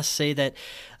past say that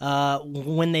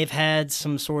when they've had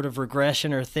some sort of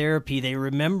regression or therapy, they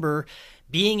remember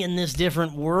being in this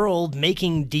different world,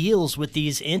 making deals with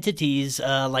these entities,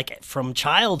 like from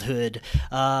childhood,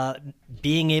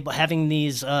 having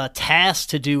these tasks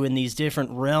to do in these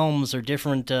different realms or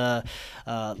different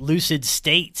lucid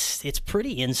states. It's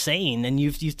pretty insane. And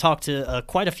you've talked to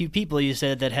quite a few people, you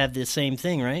said, that have the same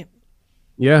thing, right?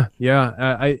 Yeah.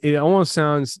 It almost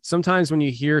sounds, sometimes when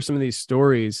you hear some of these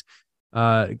stories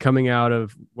coming out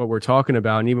of what we're talking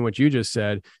about, and even what you just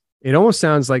said, it almost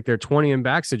sounds like they're 20 and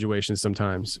back situations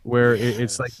sometimes, where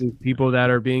it's like these people that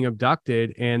are being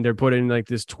abducted and they're put in like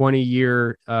this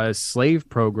 20-year slave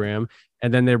program,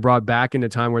 and then they're brought back into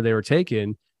time where they were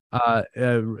taken.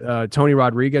 Tony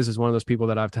Rodriguez is one of those people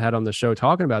that I've had on the show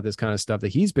talking about this kind of stuff that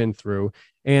he's been through.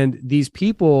 And these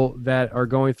people that are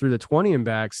going through the 20 and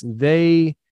backs,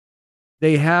 they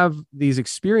have these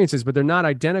experiences, but they're not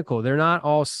identical. They're not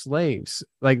all slaves.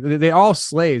 Like they're all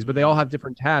slaves, but they all have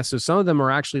different tasks. So some of them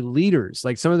are actually leaders.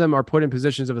 Like some of them are put in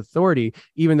positions of authority,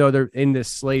 even though they're in this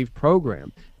slave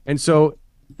program. And so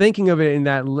thinking of it in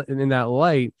that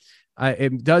light,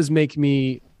 it does make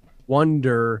me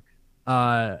wonder,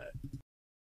 my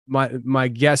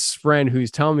guest friend who's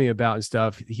telling me about and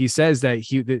stuff, he says that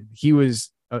he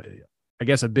was, I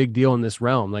guess, a big deal in this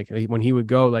realm. Like when he would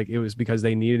go, like it was because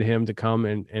they needed him to come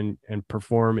and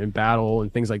perform in battle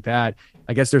and things like that.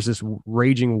 I guess there's this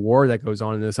raging war that goes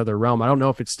on in this other realm. I don't know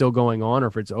if it's still going on or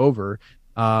if it's over,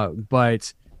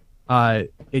 but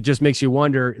it just makes you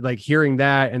wonder, like hearing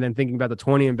that and then thinking about the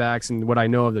 20 and backs and what I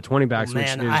know of the 20 backs.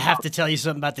 Man, I have to tell you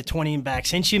something about the 20 and backs.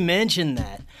 Since you mentioned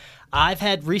that,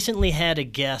 I've recently had a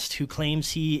guest who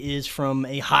claims he is from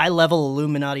a high-level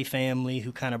Illuminati family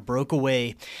who kind of broke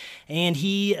away, and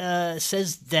he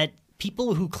says that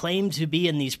people who claim to be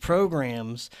in these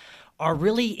programs are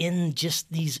really in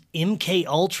just these MK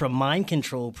Ultra mind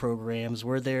control programs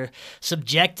where they're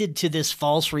subjected to this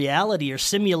false reality or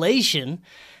simulation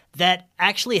that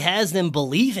actually has them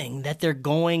believing that they're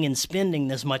going and spending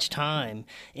this much time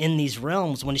in these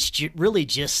realms when it's really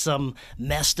just some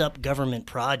messed up government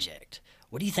project.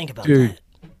 What do you think about that?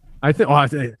 I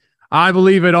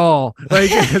believe it all. Like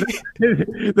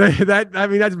that. I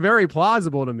mean, that's very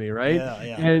plausible to me, right?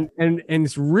 Yeah. And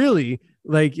it's really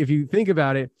like, if you think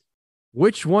about it,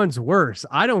 which one's worse?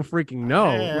 I don't freaking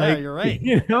know. Yeah, you're right.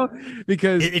 You know,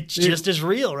 because it's just as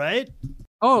real, right?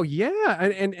 Oh yeah,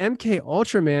 and MK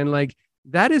Ultra, man, like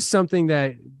that is something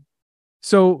that.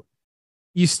 So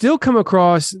you still come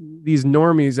across these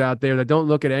normies out there that don't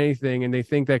look at anything and they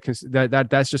think that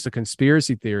that's just a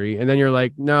conspiracy theory, and then you're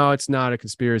like, no, it's not a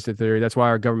conspiracy theory. That's why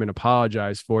our government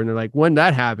apologized for it. And they're like, when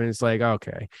that happened, it's like,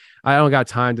 okay, I don't got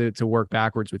time to work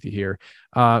backwards with you here.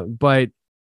 But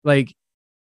like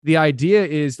the idea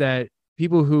is that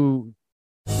people who.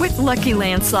 With Lucky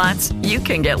Land Slots, you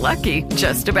can get lucky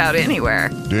just about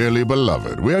anywhere. Dearly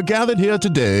beloved, we are gathered here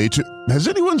today to... Has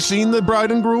anyone seen the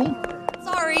bride and groom?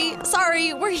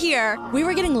 Sorry, we're here. We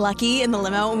were getting lucky in the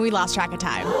limo and we lost track of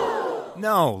time.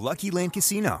 No, Lucky Land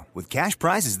Casino, with cash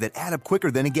prizes that add up quicker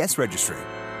than a guest registry.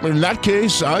 In that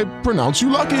case, I pronounce you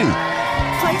lucky.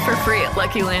 Play for free at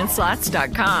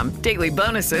LuckyLandSlots.com. Daily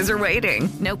bonuses are waiting.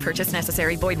 No purchase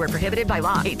necessary. Void where prohibited by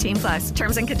law. 18+.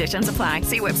 Terms and conditions apply.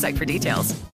 See website for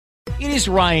details. It is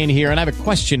Ryan here, and I have a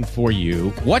question for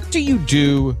you. What do you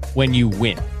do when you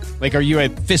win? Like, are you a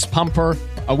fist pumper?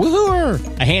 A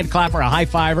woohooer, a hand clapper, a high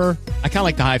fiver. I kind of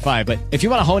like the high five, but if you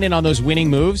want to hone in on those winning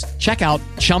moves, check out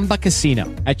Chumba Casino.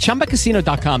 At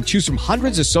ChumbaCasino.com, choose from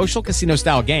hundreds of social casino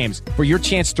style games for your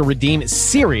chance to redeem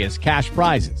serious cash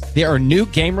prizes. There are new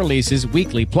game releases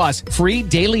weekly, plus free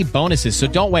daily bonuses. So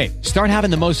don't wait. Start having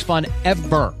the most fun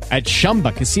ever at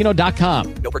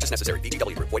ChumbaCasino.com. No purchase necessary.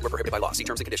 VGW Group. Void where prohibited by law. See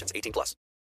terms and conditions. 18+.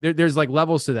 There's like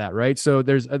levels to that, right? So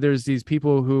there's these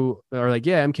people who are like,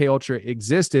 yeah, MK Ultra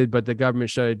existed, but the government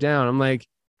shut it down. I'm like,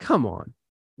 come on,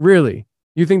 really?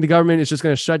 You think the government is just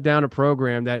going to shut down a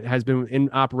program that has been in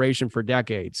operation for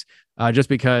decades just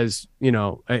because,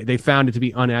 they found it to be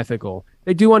unethical?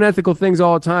 They do unethical things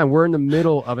all the time. We're in the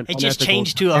middle of an It just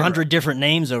changed to 100 different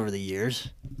names over the years.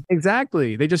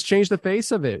 Exactly. They just changed the face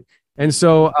of it. And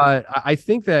so I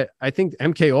think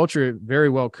MK Ultra very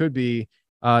well could be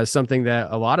something that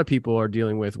a lot of people are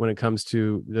dealing with when it comes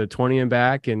to the 20 and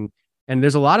back. And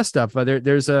there's a lot of stuff.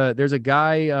 There's a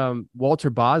guy,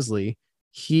 Walter Bosley.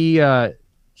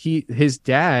 His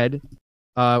dad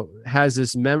has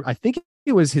this I think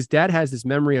it was his dad has this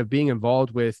memory of being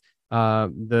involved with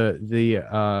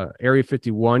the Area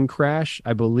 51 crash.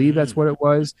 I believe that's what it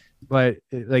was. But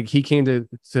like he came to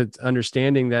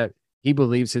understanding that he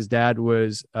believes his dad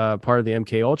was part of the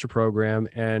MK Ultra program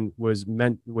and was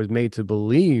made to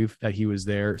believe that he was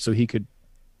there so he could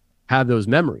have those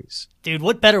memories. Dude,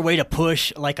 what better way to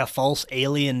push like a false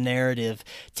alien narrative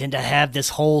than to have this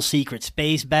whole secret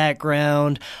space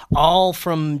background, all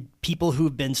from people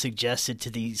who've been suggested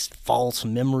to these false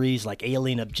memories like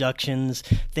alien abductions,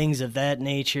 things of that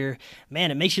nature. Man,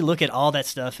 it makes you look at all that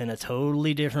stuff in a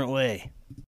totally different way.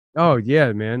 Oh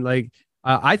yeah, man. Like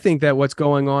I think that what's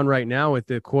going on right now with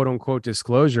the quote unquote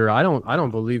disclosure, I don't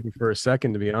believe it for a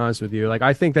second, to be honest with you. Like,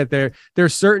 I think that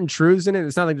there's certain truths in it.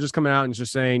 It's not like they're just coming out and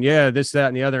just saying, yeah, this, that,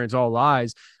 and the other, and it's all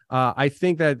lies. I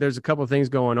think that there's a couple of things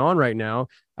going on right now.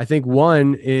 I think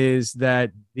one is that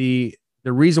the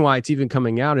reason why it's even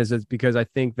coming out is because I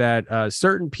think that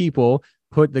certain people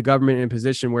put the government in a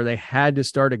position where they had to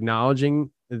start acknowledging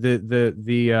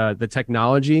the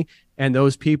technology, and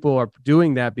those people are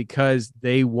doing that because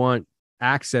they want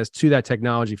access to that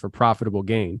technology for profitable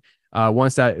gain.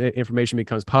 Once that information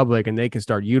becomes public and they can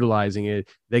start utilizing it,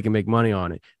 they can make money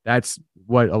on it. That's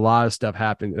what a lot of stuff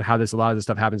happens. A lot of this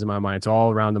stuff happens in my mind. It's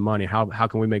all around the money. How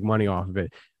can we make money off of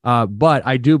it? But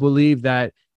I do believe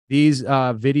that these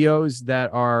videos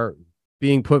that are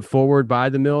being put forward by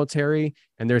the military,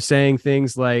 and they're saying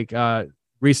things like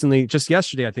recently, just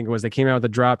yesterday, I think it was, they came out with a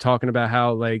drop talking about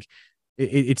how like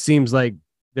it seems like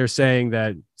they're saying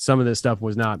that some of this stuff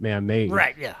was not man-made.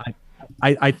 Right, yeah.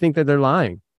 I think that they're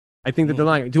lying. I think that they're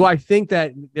lying. Do I think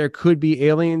that there could be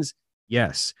aliens?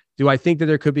 Yes. Do I think that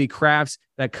there could be crafts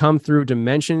that come through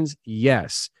dimensions?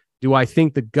 Yes. Do I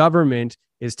think the government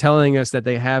is telling us that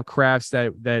they have crafts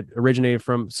that originated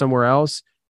from somewhere else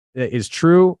that is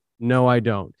true? No, I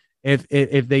don't. If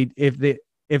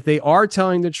they are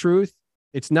telling the truth,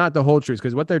 it's not the whole truth,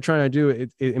 because what they're trying to do,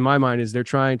 in my mind, is they're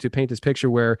trying to paint this picture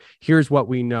where here's what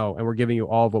we know and we're giving you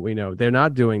all of what we know. They're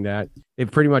not doing that.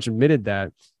 They've pretty much admitted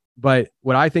that. But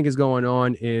what I think is going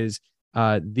on is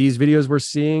these videos we're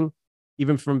seeing,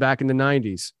 even from back in the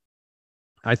 90s,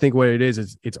 I think what it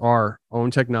is it's our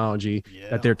own technology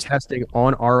that they're testing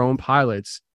on our own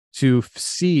pilots to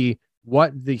see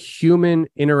what the human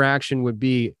interaction would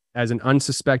be as an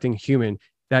unsuspecting human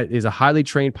that is a highly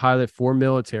trained pilot for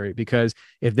military. Because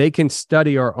if they can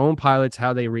study our own pilots,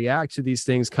 how they react to these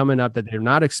things coming up that they're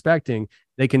not expecting,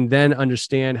 they can then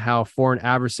understand how foreign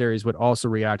adversaries would also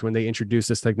react when they introduce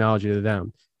this technology to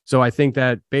them. So I think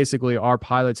that basically our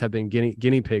pilots have been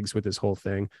guinea pigs with this whole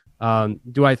thing.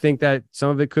 Do I think that some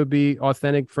of it could be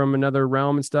authentic from another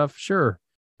realm and stuff? Sure.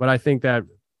 But I think that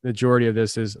majority of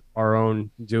this is our own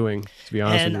doing, to be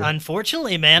honest with you. And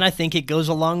unfortunately, man, I think it goes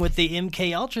along with the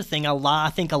MK Ultra thing.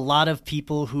 I think a lot of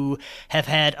people who have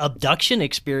had abduction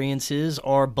experiences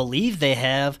or believe they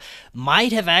have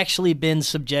might have actually been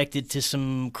subjected to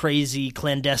some crazy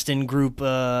clandestine group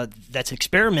that's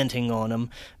experimenting on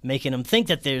them, making them think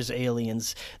that there's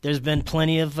aliens. There's been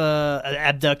plenty of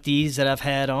abductees that I've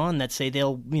had on that say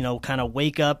they'll, kind of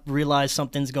wake up, realize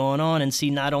something's going on, and see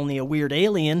not only a weird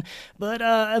alien, but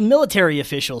a military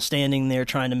official standing there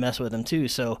trying to mess with them too.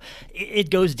 So it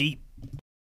goes deep.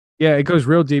 Yeah, it goes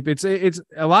real deep. It's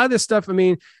a lot of this stuff. I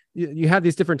mean, you have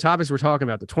these different topics we're talking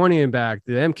about, the 20 and back,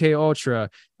 the MK Ultra,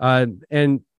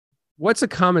 and what's a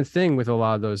common thing with a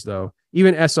lot of those though?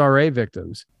 Even SRA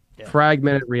victims,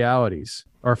 fragmented realities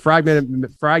or fragmented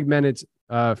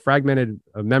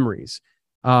memories.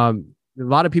 A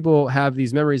lot of people have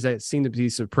these memories that seem to be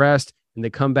suppressed and they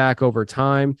come back over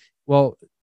time. Well,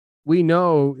 we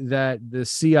know that the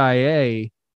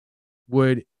CIA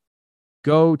would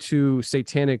go to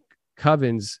satanic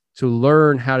covens to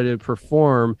learn how to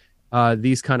perform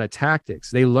these kind of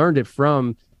tactics. They learned it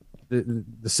from the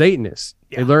Satanists.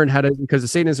 Yeah. They learned how to, because the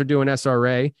Satanists are doing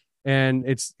SRA, and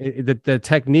the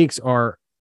techniques are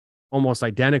almost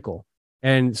identical,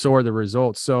 and so are the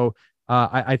results. So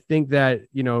I think that,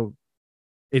 you know,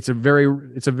 it's a very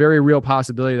real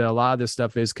possibility that a lot of this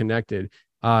stuff is connected.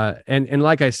 And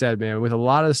like I said, man, with a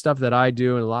lot of the stuff that I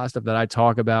do and a lot of stuff that I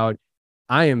talk about,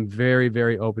 I am very,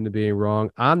 very open to being wrong.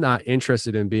 I'm not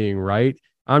interested in being right.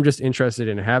 I'm just interested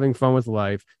in having fun with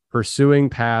life, pursuing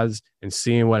paths, and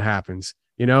seeing what happens.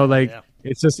 You know, like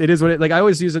it is what it, like I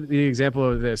always use the example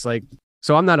of this. Like,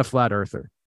 so I'm not a flat earther.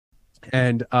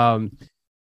 And I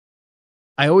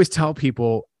always tell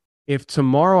people, if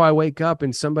tomorrow I wake up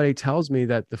and somebody tells me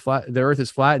that the earth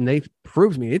is flat and they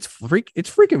prove me it's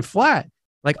freaking flat,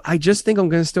 like, I just think I'm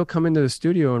going to still come into the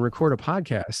studio and record a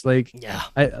podcast. Like, yeah,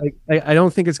 I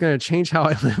don't think it's going to change how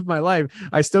I live my life.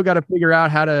 I still got to figure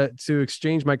out how to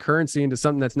exchange my currency into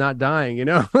something that's not dying, you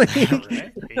know? Like,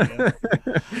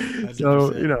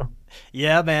 so, you know.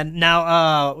 Yeah, man.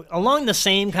 Now, along the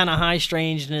same kind of high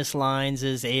strangeness lines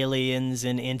as aliens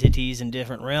and entities in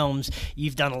different realms,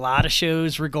 you've done a lot of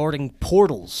shows regarding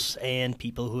portals and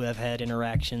people who have had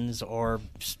interactions or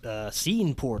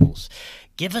seen portals.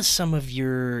 Give us some of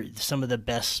the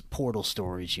best portal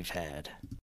stories you've had.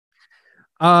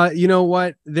 You know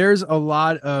what? There's a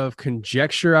lot of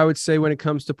conjecture, I would say, when it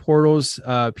comes to portals.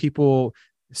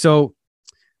 So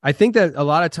I think that a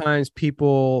lot of times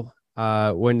people,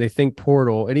 when they think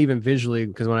portal, and even visually,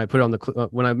 because when I put on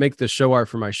when I make the show art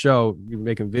for my show, you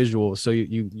make them visual, so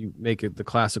you make it the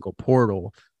classical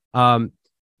portal.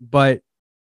 But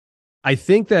I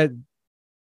think that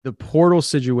the portal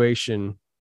situation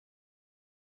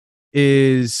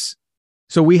is,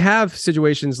 so we have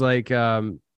situations like,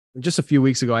 just a few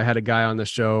weeks ago, I had a guy on the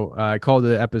show. I called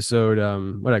the episode,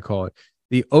 what did I call it?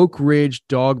 The Oak Ridge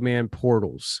Dogman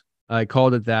Portals. I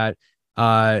called it that.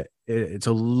 It's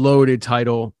a loaded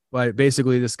title, but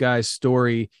basically this guy's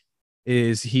story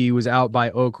is he was out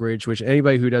by Oak Ridge, which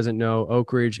anybody who doesn't know,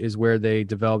 Oak Ridge is where they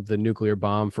developed the nuclear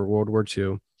bomb for World War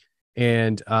II.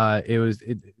 And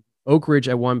Oak Ridge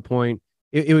at one point,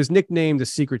 it was nicknamed the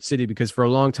Secret City because for a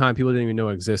long time, people didn't even know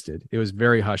it existed. It was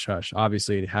very hush hush.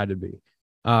 Obviously, it had to be.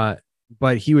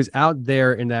 But he was out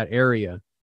there in that area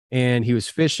and he was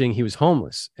fishing. He was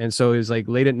homeless. And so it was like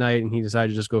late at night and he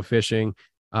decided to just go fishing.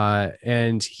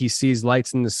 And he sees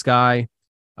lights in the sky,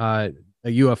 a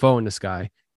UFO in the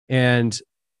sky. And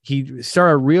he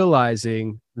started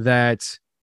realizing that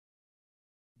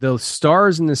the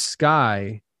stars in the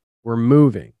sky were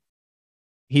moving.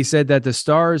 He said that the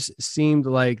stars seemed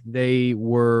like they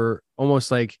were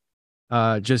almost like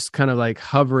just kind of like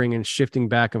hovering and shifting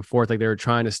back and forth, like they were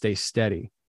trying to stay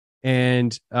steady.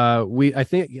 And I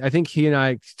think he and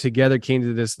I together came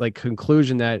to this like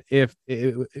conclusion that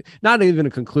not even a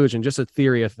conclusion, just a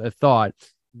theory, a thought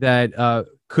that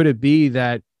could it be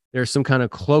that there's some kind of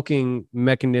cloaking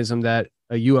mechanism that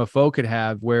a UFO could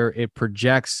have where it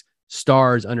projects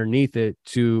stars underneath it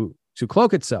to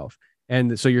cloak itself.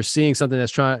 And so you're seeing something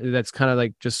that's kind of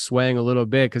like just swaying a little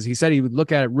bit, because he said he would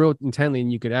look at it real intently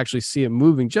and you could actually see it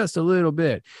moving just a little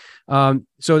bit.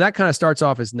 So that kind of starts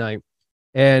off his night.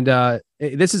 And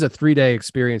this is a 3-day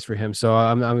experience for him. So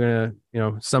I'm going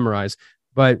to, summarize.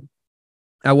 But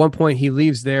at one point he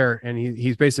leaves there and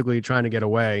he's basically trying to get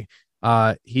away.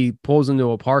 He pulls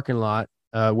into a parking lot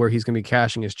where he's going to be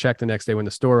cashing his check the next day when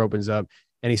the store opens up.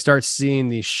 And he starts seeing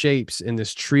these shapes in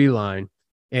this tree line.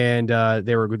 And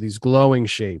they were these glowing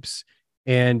shapes.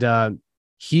 And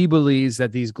he believes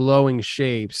that these glowing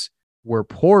shapes were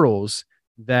portals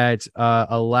that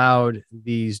allowed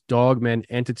these dogmen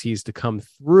entities to come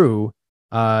through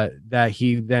that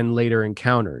he then later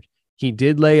encountered. He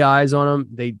did lay eyes on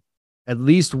them. At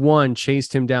least one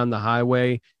chased him down the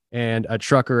highway, and a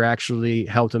trucker actually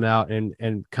helped him out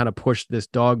and kind of pushed this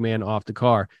dogman off the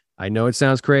car. I know it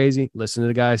sounds crazy. Listen to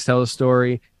the guys tell a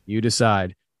story. You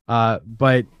decide.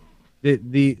 But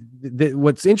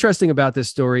what's interesting about this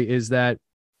story is that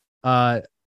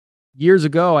years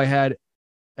ago I had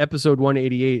episode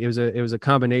 188. It was a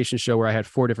combination show where I had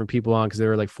 4 different people on because there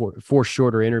were like four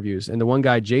shorter interviews. And the one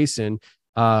guy, Jason,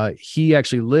 he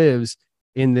actually lives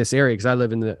in this area because I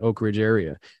live in the Oak Ridge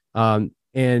area.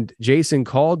 And Jason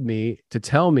called me to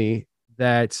tell me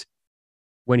that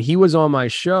when he was on my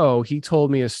show, he told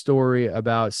me a story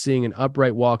about seeing an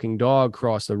upright walking dog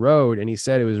cross the road. And he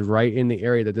said it was right in the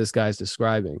area that this guy's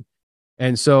describing.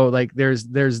 And so like, there's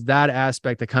that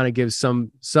aspect that kind of gives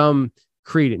some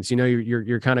credence,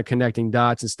 you're kind of connecting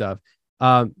dots and stuff.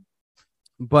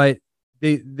 But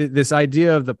this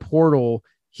idea of the portal,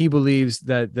 he believes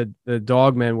that the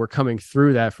dogmen were coming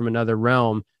through that from another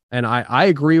realm. And I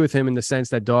agree with him in the sense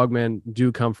that dogmen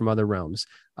do come from other realms.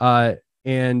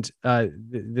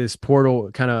 This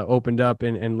portal kind of opened up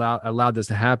and allowed this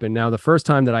to happen. Now, the first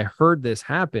time that I heard this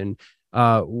happen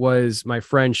was my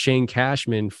friend Shane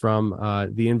Cashman from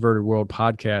the Inverted World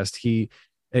podcast.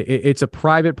 It's a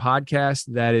private podcast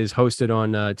that is hosted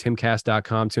on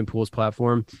timcast.com, Tim Pool's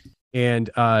platform. And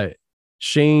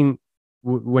Shane,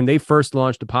 when they first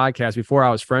launched the podcast, before I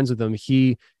was friends with him,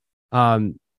 he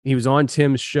was on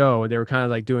Tim's show. They were kind of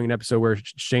like doing an episode where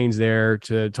Shane's there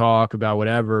to talk about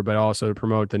whatever, but also to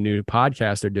promote the new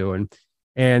podcast they're doing.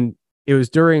 And it was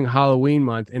during Halloween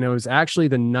month. And it was actually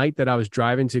the night that I was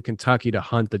driving to Kentucky to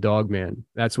hunt the Dogman.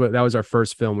 That was our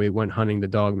first film. We went hunting the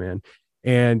Dogman.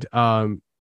 And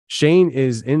Shane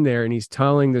is in there and he's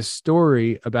telling the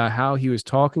story about how he was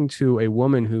talking to a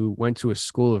woman who went to a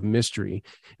school of mystery.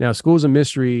 Now, schools of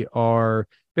mystery are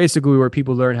basically where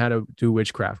people learn how to do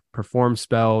witchcraft, perform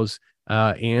spells,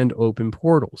 and open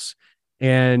portals.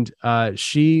 And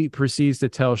she proceeds to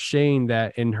tell Shane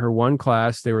that in her one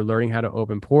class, they were learning how to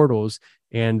open portals,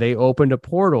 and they opened a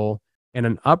portal, and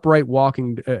an upright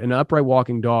walking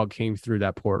dog came through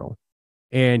that portal.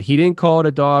 And he didn't call it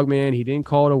a dog, man. He didn't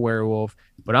call it a werewolf.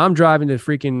 But I'm driving to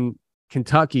freaking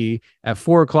Kentucky at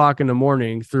 4:00 in the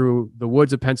morning through the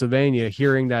woods of Pennsylvania,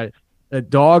 hearing that a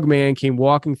dog man came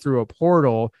walking through a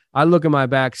portal. I look in my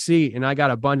back seat and I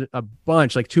got a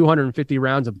bunch, like 250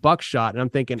 rounds of buckshot. And I'm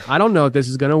thinking, I don't know if this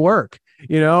is going to work,?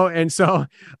 And so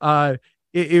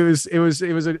it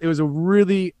was a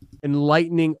really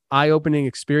enlightening, eye-opening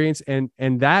experience. And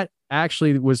that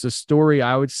actually was the story,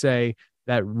 I would say,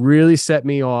 that really set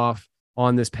me off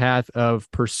on this path of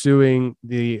pursuing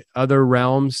the other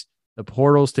realms, the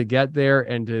portals to get there,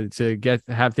 and to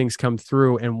have things come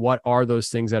through. And what are those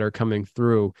things that are coming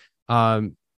through?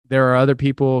 There are other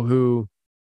people who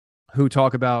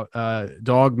talk about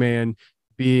Dogman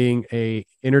being a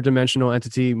interdimensional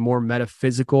entity, more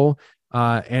metaphysical.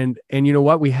 And you know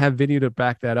what? We have video to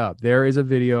back that up. There is a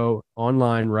video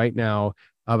online right now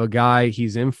of a guy.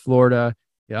 He's in Florida.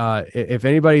 If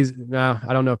anybody's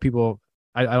I don't know if people,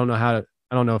 I don't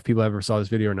know if people ever saw this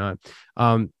video or not.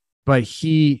 But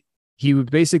he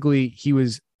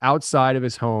was outside of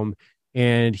his home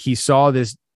and he saw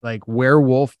this like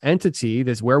werewolf entity,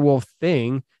 this werewolf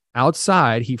thing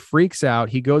outside. He freaks out.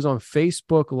 He goes on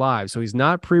Facebook Live. So he's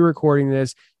not pre-recording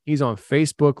this. He's on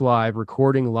Facebook Live,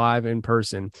 recording live in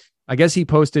person. I guess he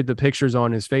posted the pictures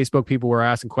on his Facebook. People were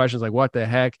asking questions like, what the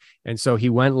heck? And so he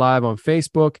went live on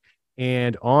Facebook.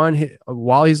 And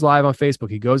while he's live on Facebook,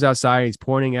 he goes outside and he's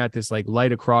pointing at this like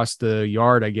light across the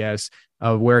yard, I guess,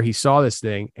 of where he saw this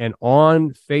thing. And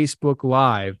on Facebook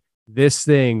Live, this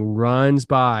thing runs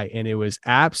by, and it was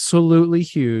absolutely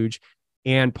huge.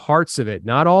 And parts of it,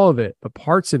 not all of it, but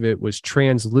parts of it was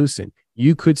translucent.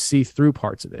 You could see through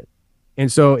parts of it.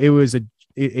 And so it was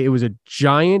a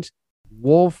giant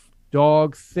wolf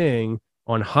dog thing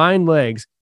on hind legs,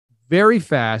 very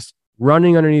fast,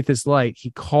 running underneath this light.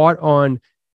 He caught on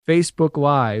Facebook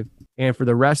Live, and for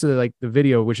the rest of the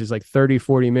video, which is like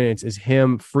 30-40 minutes, is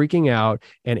him freaking out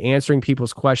and answering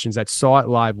people's questions that saw it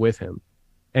live with him.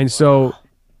 And so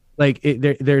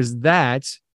there's that.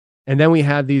 And then we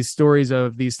have these stories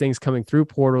of these things coming through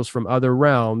portals from other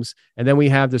realms. And then we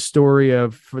have the story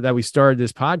that we started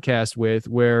this podcast with,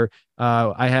 where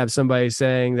I have somebody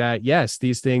saying that, yes,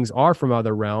 these things are from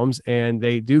other realms and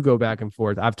they do go back and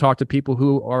forth. I've talked to people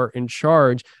who are in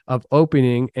charge of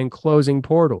opening and closing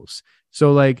portals.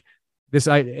 So like this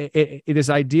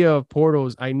idea of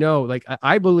portals, I know, like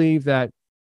I believe that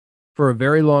for a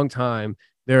very long time,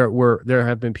 there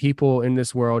have been people in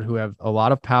this world who have a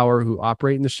lot of power, who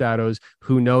operate in the shadows,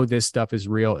 who know this stuff is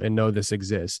real and know this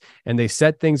exists. And they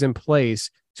set things in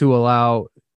place to allow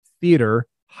theater,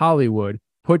 Hollywood,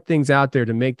 put things out there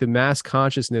to make the mass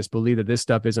consciousness believe that this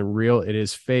stuff isn't real, it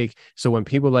is fake. So when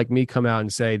people like me come out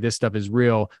and say this stuff is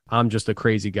real, I'm just a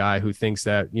crazy guy who thinks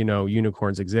that,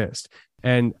 unicorns exist.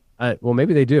 And well,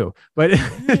 maybe they do, but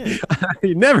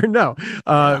you never know.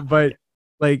 But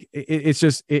like, it's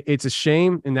a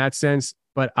shame in that sense,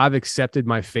 but I've accepted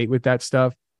my fate with that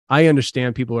stuff. I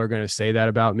understand people are going to say that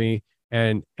about me.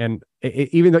 And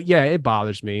even though, it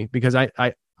bothers me because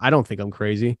I don't think I'm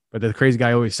crazy, but the crazy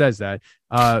guy always says that.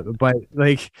 But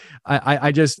like,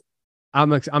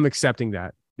 I'm accepting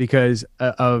that because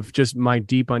of just my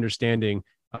deep understanding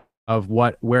of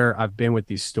where I've been with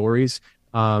these stories.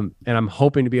 And I'm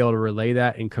hoping to be able to relay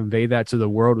that and convey that to the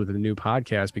world with a new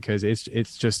podcast, because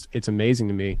it's amazing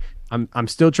to me. I'm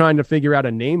still trying to figure out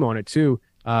a name on it too.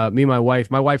 me and my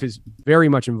wife is very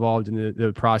much involved in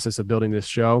the process of building this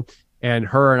show, and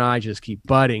her and I just keep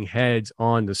butting heads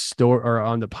on the story or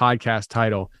on the podcast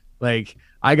title. Like,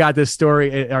 I got this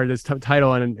story or this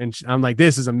title and I'm like,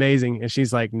 this is amazing. And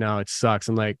she's like, no, it sucks.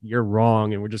 I'm like, you're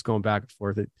wrong. And we're just going back and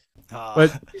forth.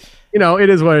 But it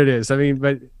is what it is. I mean,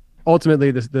 but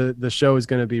ultimately the show is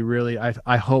going to be really,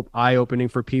 I hope, eye-opening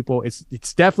for people.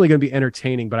 It's definitely going to be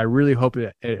entertaining, but I really hope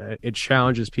it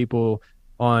challenges people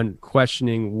on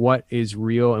questioning what is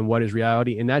real and what is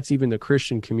reality. And that's even the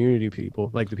Christian community people,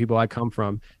 like the people I come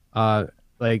from.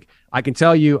 Like, I can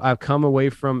tell you, I've come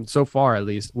away from, so far at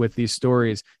least, with these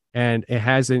stories, and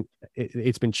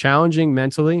it's been challenging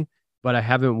mentally, but I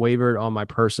haven't wavered on my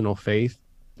personal faith.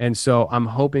 And so I'm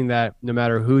hoping that no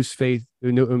matter whose faith,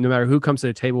 no matter who comes to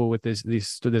the table with this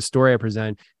story I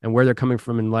present and where they're coming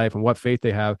from in life and what faith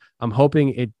they have, I'm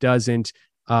hoping it doesn't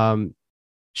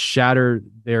shatter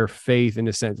their faith in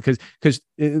a sense. Because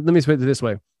let me put it this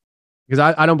way.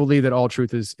 Because I don't believe that all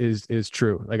truth is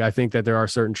true. Like, I think that there are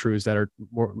certain truths that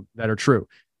are true.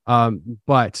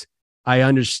 But I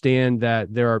understand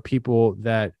that there are people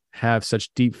that have such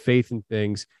deep faith in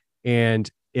things. And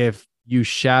if you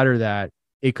shatter that,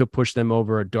 it could push them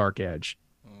over a dark edge.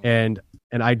 And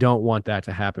I don't want that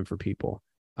to happen for people.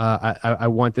 I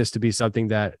want this to be something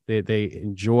that they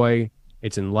enjoy.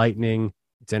 It's enlightening,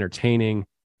 it's entertaining,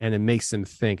 and it makes them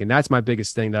think. And that's my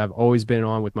biggest thing that I've always been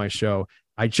on with my show.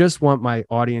 I just want my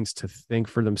audience to think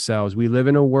for themselves. We live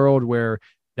in a world where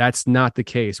that's not the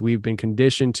case. We've been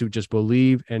conditioned to just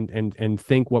believe and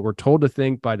think what we're told to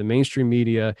think by the mainstream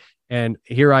media. And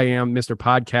here I am, Mr.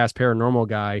 Podcast Paranormal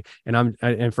Guy.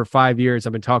 And for 5 years,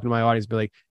 I've been talking to my audience, be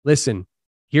like, listen,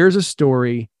 here's a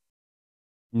story.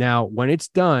 Now, when it's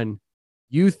done,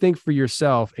 you think for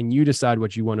yourself and you decide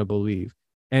what you want to believe.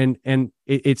 And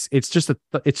it's just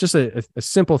a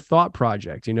simple thought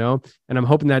project, And I'm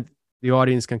hoping that the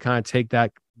audience can kind of take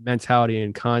that mentality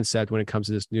and concept when it comes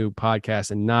to this new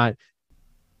podcast and not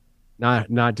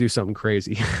do something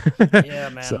crazy. Yeah,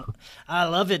 man. So. I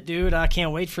love it, dude. I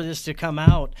can't wait for this to come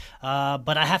out.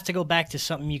 But I have to go back to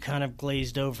something you kind of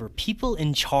glazed over. People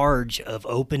in charge of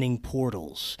opening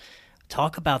portals.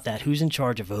 Talk about that. Who's in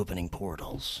charge of opening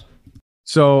portals?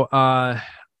 So,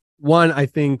 one, I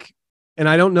think, and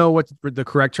I don't know what the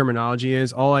correct terminology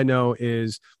is. All I know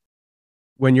is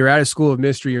when you're at a school of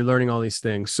mystery, you're learning all these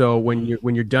things. So when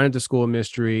you're done at the school of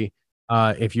mystery,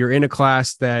 if you're in a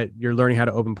class that you're learning how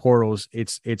to open portals,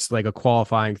 it's like a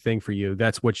qualifying thing for you.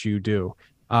 That's what you do.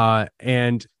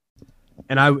 And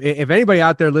if anybody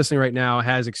out there listening right now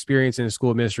has experience in a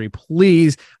school of mystery,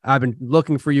 please, I've been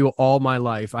looking for you all my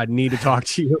life. I need to talk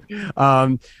to you.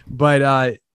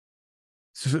 But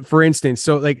for instance,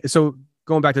 so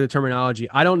going back to the terminology,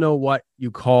 I don't know what you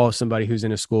call somebody who's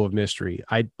in a school of mystery.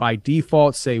 I by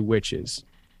default say witches.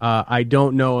 I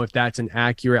don't know if that's an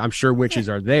accurate. I'm sure witches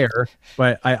are there,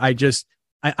 but I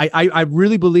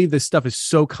really believe this stuff is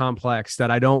so complex that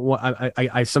I don't want.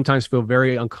 I sometimes feel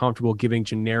very uncomfortable giving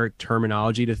generic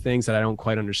terminology to things that I don't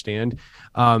quite understand.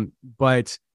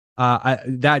 But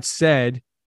that said,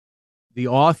 the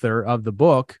author of the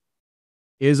book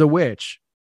is a witch,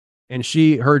 and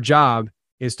her job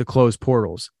is to close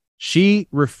portals. She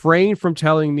refrained from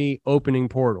telling me opening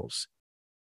portals.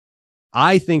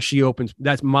 I think she opens,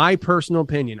 that's my personal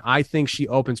opinion. I think she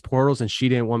opens portals, and she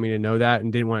didn't want me to know that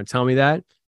and didn't want to tell me that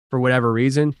for whatever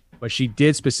reason. But she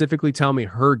did specifically tell me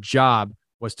her job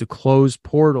was to close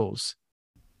portals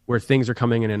where things are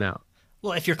coming in and out.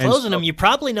 Well, if you're closing them, you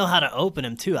probably know how to open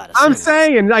them too. I'm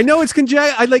saying, I know it's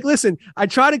listen, I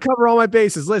try to cover all my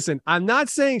bases. Listen, I'm not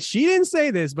saying she didn't say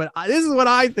this, but this is what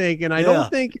I think. And I don't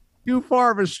think too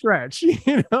far of a stretch,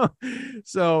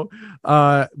 So,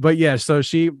 but yeah, so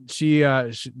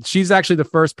she's actually the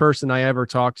first person I ever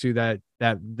talked to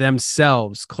that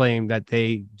themselves claim that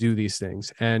they do these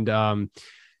things. And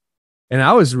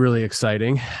that was really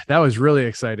exciting.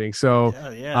 So,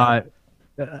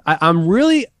 I'm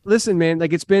really, listen, man,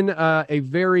 like, it's been a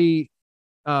very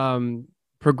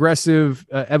progressive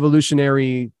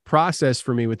evolutionary process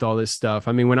for me with all this stuff.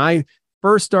 I mean, when I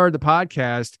first started the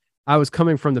podcast, I was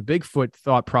coming from the Bigfoot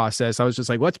thought process. I was just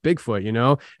like, what's Bigfoot,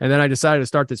 And then I decided to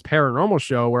start this paranormal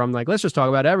show where I'm like, let's just talk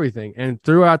about everything. And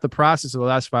throughout the process of the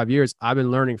last 5 years, I've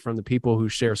been learning from the people who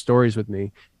share stories with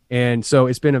me. And so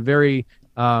it's been a very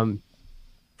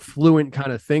fluent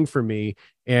kind of thing for me.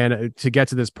 And to get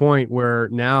to this point where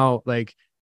now, like,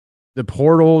 the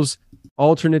portals,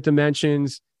 alternate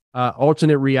dimensions,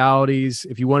 alternate realities,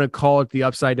 if you want to call it the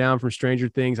upside down from Stranger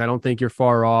Things, I don't think you're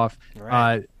far off.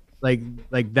 Right.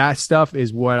 Like that stuff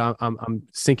is what I'm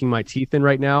sinking my teeth in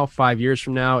right now. 5 years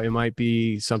from now, it might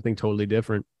be something totally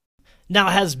different. Now,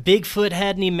 has Bigfoot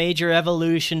had any major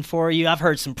evolution for you? I've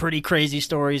heard some pretty crazy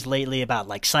stories lately about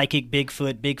like psychic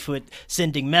Bigfoot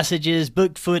sending messages,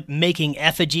 Bigfoot making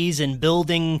effigies and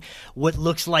building what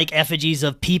looks like effigies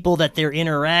of people that they're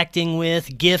interacting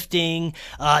with, gifting,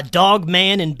 Dog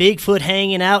Man and Bigfoot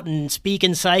hanging out and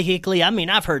speaking psychically. I mean,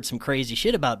 I've heard some crazy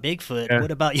shit about Bigfoot. Yeah.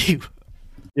 What about you?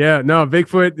 Yeah, no,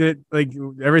 Bigfoot, like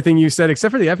everything you said,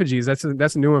 except for the effigies, that's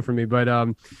a new one for me. But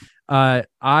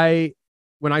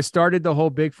when I started the whole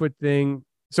Bigfoot thing,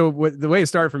 so the way it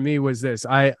started for me was this.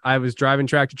 I was driving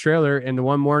tractor trailer, and the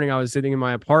one morning I was sitting in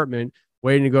my apartment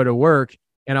waiting to go to work,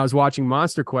 and I was watching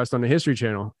Monster Quest on the History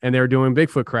Channel, and they were doing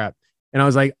Bigfoot crap. And I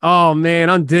was like, oh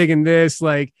man, I'm digging this.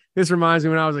 Like, this reminds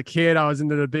me when I was a kid, I was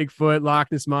into the Bigfoot,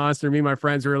 Loch Ness Monster. Me and my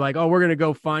friends were like, oh, we're going to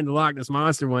go find the Loch Ness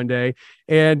Monster one day.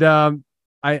 And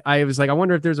I was like, I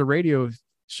wonder if there's a radio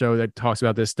show that talks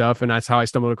about this stuff, and that's how I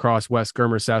stumbled across Wes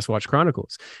Germer's Sasquatch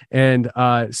Chronicles. And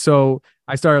so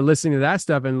I started listening to that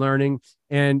stuff and learning,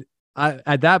 and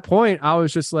at that point I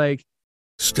was just like,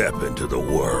 step into the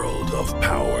world of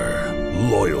power,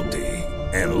 loyalty,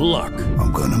 and luck.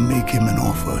 I'm gonna make him an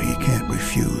offer he can't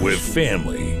refuse. With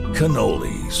family,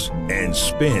 cannolis, and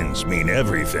spins mean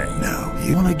everything. Now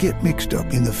you wanna get mixed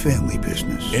up in the family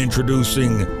business.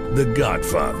 Introducing The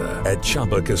Godfather at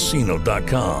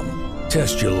ChumbaCasino.com.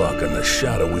 Test your luck in the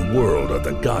shadowy world of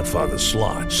The Godfather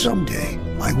slot. Someday,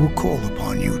 I will call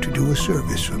upon you to do a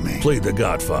service for me. Play The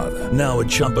Godfather, now at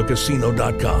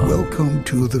ChumbaCasino.com. Welcome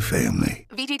to the family.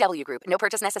 VGW Group. No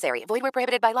purchase necessary. Void where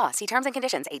prohibited by law. See terms and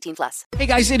conditions. 18+. Hey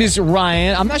guys, it is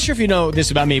Ryan. I'm not sure if you know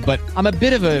this about me, but I'm a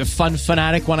bit of a fun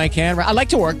fanatic when I can. I like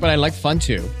to work, but I like fun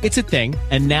too. It's a thing.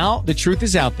 And now the truth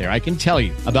is out there. I can tell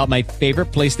you about my favorite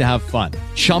place to have fun.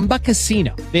 Chumba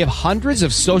Casino. They have hundreds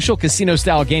of social casino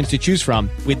style games to choose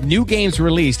from, with new games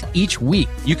released each week.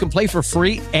 You can play for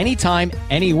free anytime,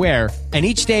 anywhere, and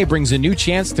each day brings a new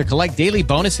chance to collect daily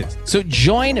bonuses. So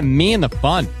join me in the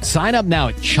fun. Sign up now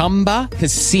at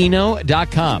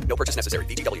ChumbaCasino.com. No purchase necessary.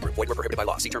 VGW Group. Void where prohibited by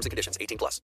law. See terms and conditions.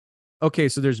 18+. Okay,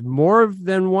 so there's more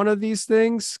than one of these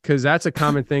things, because that's a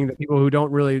common thing that people who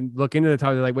don't really look into the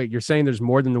topic, they're like, wait, you're saying there's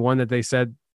more than the one that they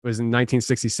said was in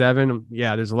 1967?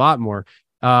 Yeah, there's a lot more.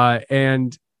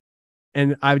 And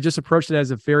I've just approached it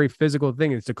as a very physical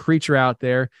thing. It's a creature out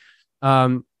there.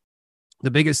 The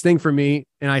biggest thing for me,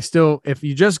 and if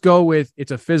you just go with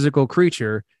it's a physical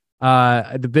creature,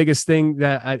 the biggest thing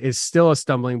that is still a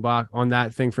stumbling block on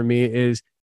that thing for me is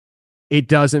it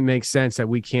doesn't make sense that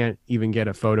we can't even get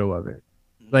a photo of it.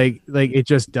 Like it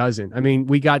just doesn't. I mean,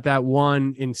 we got that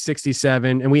one in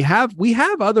 67, and we have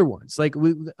other ones. Like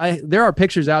there are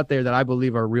pictures out there that I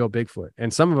believe are real Bigfoot,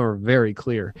 and some of them are very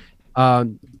clear.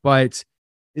 But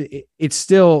it's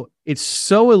so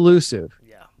elusive,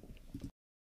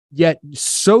 yet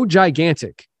so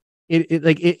gigantic.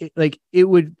 It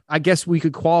would, I guess we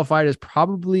could qualify it as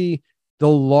probably the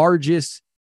largest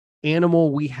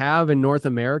animal we have in North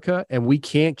America, and we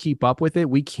can't keep up with it.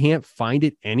 We can't find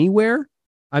it anywhere.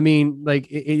 I mean,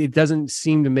 like it doesn't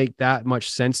seem to make that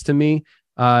much sense to me.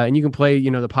 And you can play,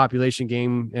 the population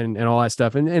game and all that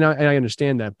stuff. And I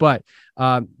understand that, but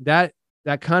that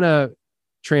kind of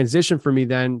transition for me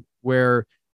then, where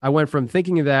I went from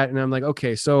thinking of that, and I'm like,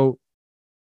 okay, so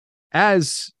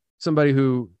as somebody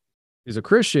who is a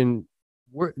Christian,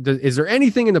 is there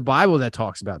anything in the Bible that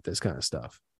talks about this kind of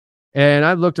stuff? And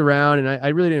I looked around, and I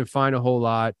really didn't find a whole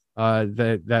lot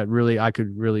that really I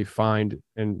could really find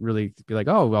and really be like,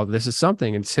 oh, well, this is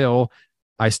something, until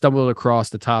I stumbled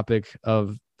across the topic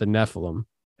of the Nephilim,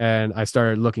 and I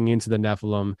started looking into the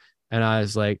Nephilim, and I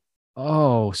was like,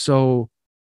 oh, so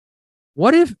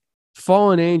what if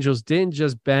fallen angels didn't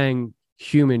just bang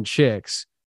human chicks,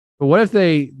 but what if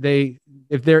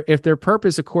if their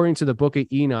purpose, according to the book of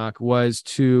Enoch, was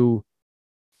to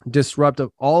disrupt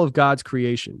all of God's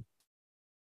creation,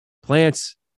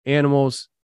 plants, animals,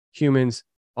 humans,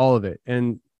 all of it,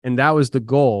 and that was the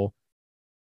goal.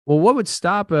 Well, what would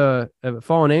stop a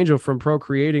fallen angel from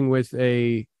procreating with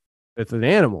an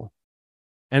animal?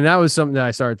 And that was something that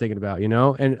I started thinking about,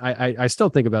 and I still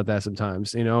think about that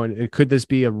sometimes, and could this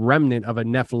be a remnant of a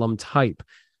Nephilim type?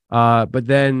 But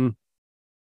then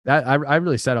that I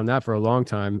really sat on that for a long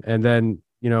time. And then,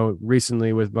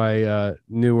 recently with my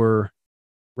newer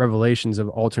revelations of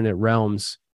alternate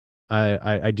realms,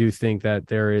 I do think that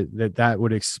that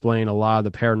would explain a lot of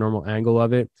the paranormal angle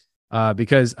of it.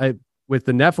 Because with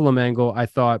the Nephilim angle, I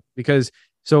thought,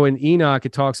 so in Enoch,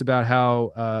 it talks about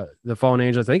how the fallen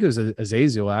angels, I think it was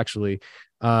Azazel actually,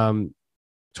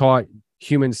 taught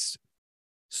humans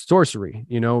sorcery,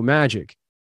 magic.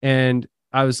 And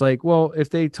I was like, well, if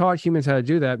they taught humans how to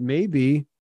do that, maybe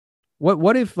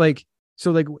what if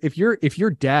so like if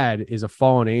your dad is a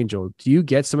fallen angel, do you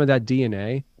get some of that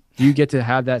DNA? Do you get to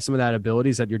have some of that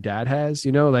abilities that your dad has,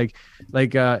 you know, and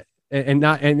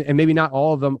maybe not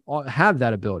all of them have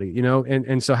that ability, you know?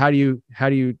 And so how do you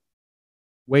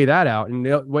weigh that out? And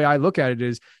the way I look at it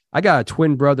is I got a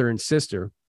twin brother and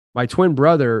sister. My twin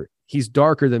brother, he's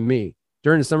darker than me.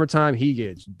 During the summertime, he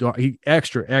gets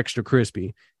extra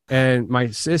crispy. And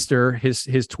my sister,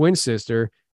 his twin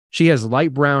sister, she has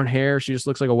light brown hair. She just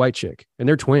looks like a white chick, and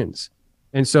they're twins.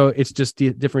 And so it's just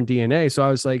different DNA. So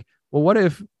I was like, well, what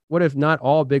if not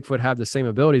all Bigfoot have the same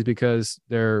abilities because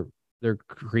they're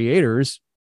creators?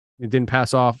 It didn't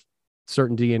pass off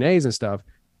certain DNAs and stuff.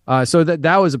 So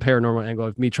that was a paranormal angle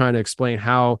of me trying to explain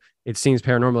how it seems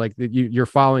paranormal. Like you're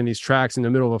following these tracks in the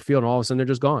middle of a field and all of a sudden they're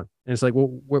just gone. And it's like, well,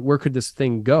 where could this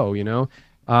thing go? You know?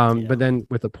 But then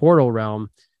with the portal realm,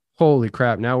 holy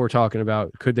crap. Now we're talking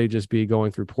about, could they just be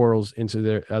going through portals into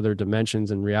their other dimensions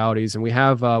and realities? And we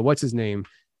have, what's his name?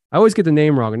 I always get the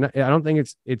name wrong. I don't think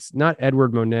it's not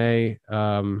Edward Monet.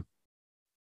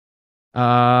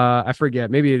 I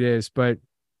forget, maybe it is, but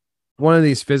one of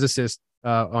these physicists,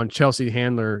 on Chelsea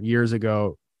Handler years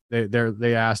ago,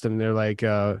 they asked him, they're like,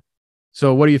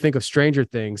 so what do you think of Stranger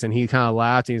Things? And he kind of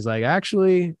laughed. And he's like,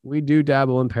 actually, we do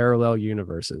dabble in parallel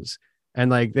universes.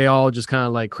 And like, they all just kind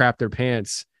of like crap their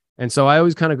pants. And so I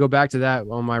always kind of go back to that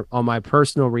on my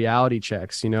personal reality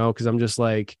checks, you know, because I'm just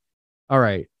like, all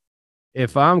right,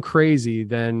 if I'm crazy,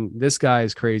 then this guy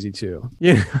is crazy too.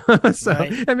 You know? So,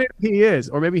 right. And maybe he is,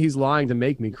 or maybe he's lying to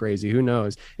make me crazy. Who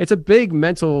knows? It's a big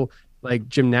mental like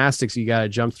gymnastics you got to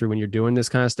jump through when you're doing this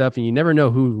kind of stuff, and you never know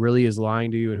who really is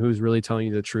lying to you and who's really telling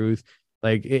you the truth.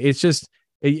 Like it's just,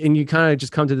 and you kind of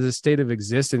just come to this state of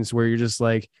existence where you're just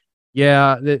like,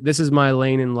 yeah, this is my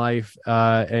lane in life.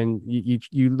 And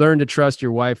you learn to trust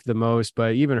your wife the most,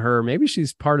 but even her, maybe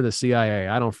she's part of the CIA.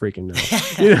 I don't freaking know.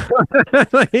 You know,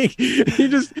 like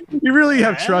you really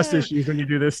have trust issues when you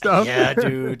do this stuff. Yeah,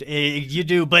 dude, you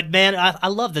do. But man, I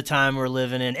love the time we're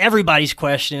living in. Everybody's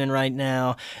questioning right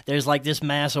now. There's like this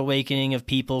mass awakening of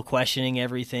people questioning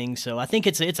everything. So I think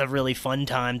it's a really fun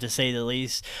time, to say the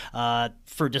least,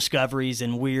 for discoveries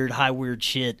and high weird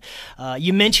shit.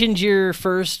 You mentioned your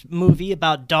first movie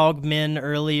about dog men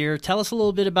earlier. Tell us a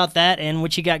little bit about that and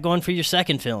what you got going for your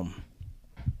second film.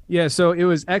 Yeah, so it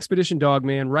was Expedition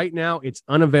Dogman. Right now, it's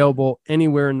unavailable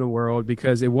anywhere in the world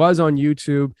because it was on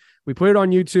YouTube. We put it on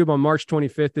YouTube on March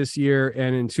 25th this year,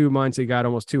 and in 2 months, it got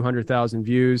almost 200,000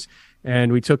 views.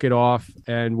 And we took it off,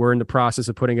 and we're in the process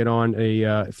of putting it on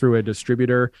through a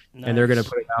distributor. Nice. And they're going to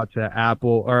put it out to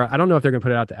Apple, or I don't know if they're going to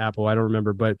put it out to Apple. I don't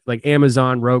remember, but like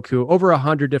Amazon, Roku, over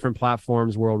 100 different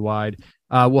platforms worldwide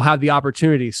will have the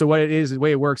opportunity. So what it is, the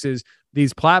way it works is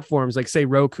these platforms, like say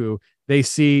Roku, they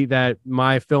see that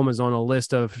my film is on a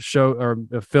list of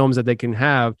films that they can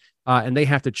have, and they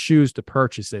have to choose to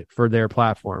purchase it for their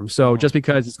platform. So just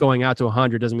because it's going out to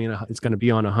 100 doesn't mean it's going to be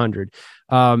on 100.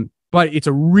 But it's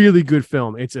a really good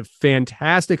film. It's a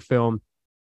fantastic film.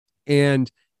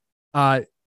 And to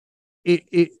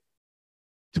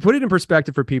put it in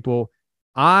perspective for people,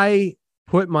 I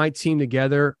put my team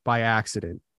together by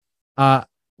accident.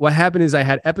 What happened is I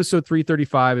had episode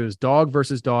 335. It was Dog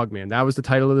versus Dogman. That was the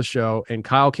title of the show. And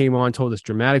Kyle came on, told this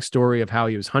dramatic story of how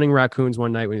he was hunting raccoons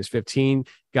one night when he was 15,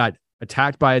 got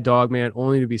attacked by a dog man,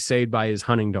 only to be saved by his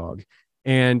hunting dog.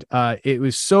 And it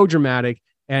was so dramatic.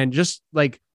 And just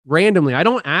like randomly, I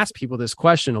don't ask people this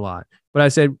question a lot, but I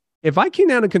said, if I came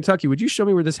down to Kentucky, would you show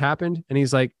me where this happened? And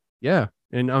he's like, yeah.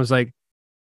 And I was like,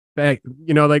 hey,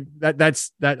 you know, like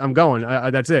that's I'm going,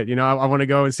 that's it. You know, I want to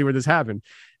go and see where this happened.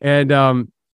 And,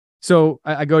 so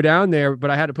I go down there,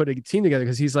 but I had to put a team together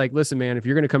because he's like, listen, man, if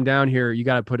you're going to come down here, you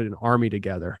got to put an army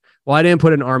together. Well, I didn't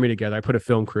put an army together. I put a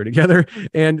film crew together.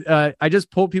 And I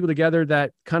just pulled people together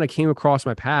that kind of came across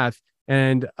my path.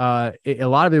 And a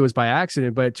lot of it was by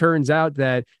accident, but it turns out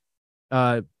that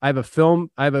I have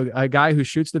a guy who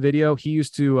shoots the video. He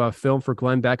used to film for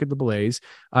Glenn Beck at The Blaze.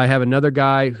 I have another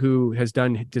guy who has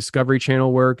done Discovery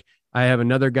Channel work. I have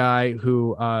another guy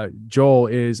who, Joel,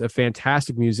 is a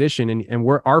fantastic musician, and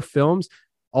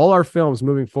all our films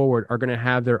moving forward are going to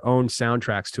have their own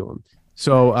soundtracks to them.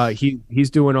 So he's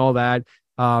doing all that.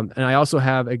 And I also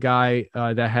have a guy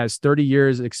that has 30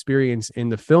 years experience in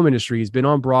the film industry. He's been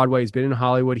on Broadway. He's been in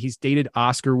Hollywood. He's dated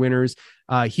Oscar winners.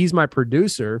 He's my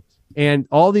producer. And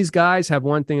all these guys have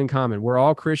one thing in common. We're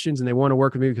all Christians, and they want to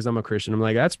work with me because I'm a Christian. I'm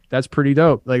like, that's pretty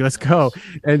dope. Like, let's go.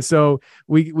 And so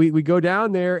we go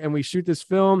down there and we shoot this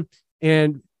film.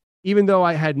 And even though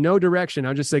I had no direction,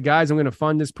 I just said, guys, I'm going to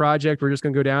fund this project. We're just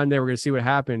going to go down there. We're going to see what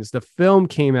happens. The film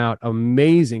came out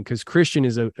amazing because Christian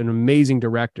is an amazing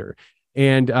director.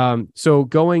 And so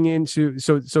going into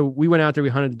so we went out there, we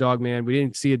hunted the dogman. We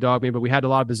didn't see a dogman, but we had a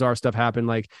lot of bizarre stuff happen,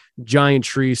 like giant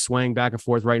trees swaying back and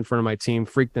forth right in front of my team,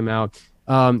 freaked them out.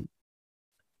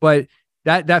 But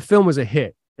that film was a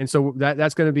hit, and so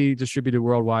that's going to be distributed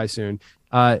worldwide soon.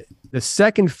 The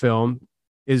second film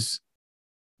is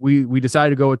we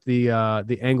decided to go with the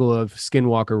angle of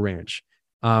Skinwalker Ranch.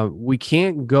 We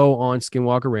can't go on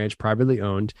Skinwalker Ranch, privately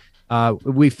owned.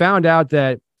 We found out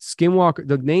that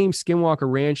the name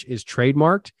Skinwalker Ranch is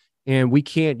trademarked, and we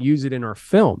can't use it in our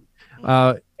film.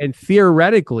 And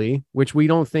theoretically, which we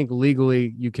don't think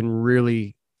legally you can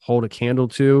really hold a candle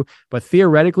to, but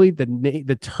theoretically,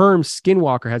 the term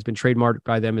Skinwalker has been trademarked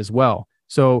by them as well.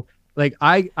 So, like,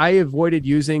 I avoided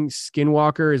using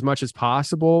Skinwalker as much as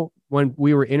possible when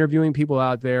we were interviewing people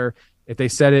out there. If they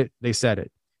said it, they said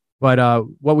it. But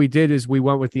what we did is we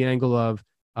went with the angle of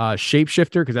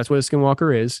shapeshifter, because that's what a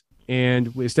Skinwalker is.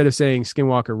 And instead of saying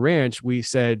Skinwalker Ranch, we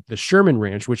said the Sherman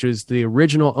Ranch, which is the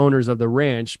original owners of the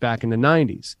ranch back in the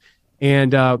 90s.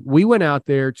 And we went out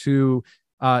there to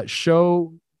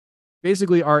show,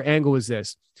 basically our angle was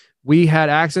this. We had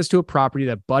access to a property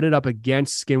that butted up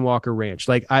against Skinwalker Ranch.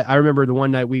 Like I remember the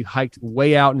one night we hiked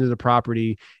way out into the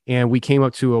property and we came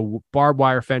up to a barbed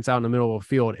wire fence out in the middle of a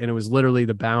field. And it was literally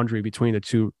the boundary between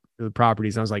the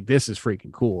properties. And I was like, this is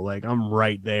freaking cool. Like, I'm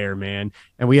right there, man.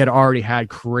 And we had already had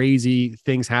crazy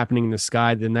things happening in the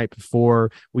sky the night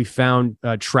before. We found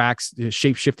tracks,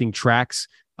 shape-shifting tracks,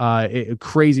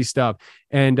 crazy stuff.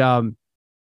 And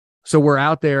so we're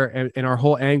out there, and our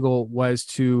whole angle was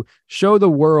to show the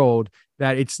world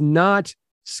that it's not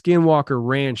Skinwalker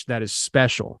Ranch that is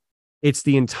special. It's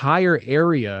the entire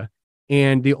area.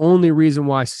 And the only reason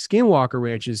why Skinwalker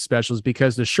Ranch is special is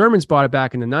because the Shermans bought it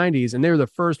back in the 90s, and they were the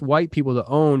first white people to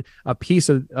own a piece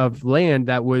of land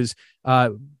that was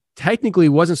technically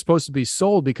wasn't supposed to be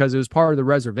sold because it was part of the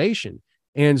reservation.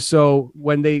 And so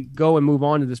when they go and move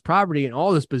on to this property and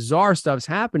all this bizarre stuff's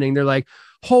happening, they're like,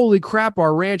 holy crap,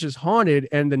 our ranch is haunted.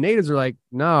 And the natives are like,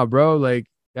 nah, bro, like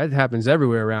that happens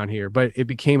everywhere around here. But it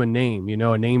became a name,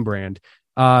 a name brand.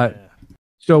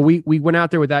 So we went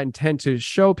out there with that intent to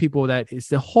show people that it's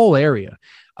the whole area.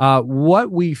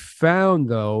 What we found,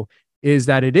 though, is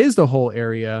that it is the whole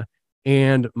area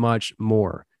and much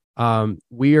more.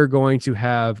 We are going to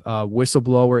have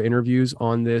whistleblower interviews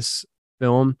on this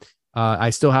film. I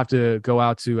still have to go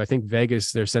out to, I think,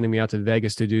 Vegas. They're sending me out to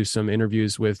Vegas to do some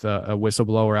interviews with a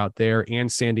whistleblower out there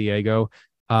and San Diego.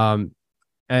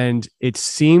 And it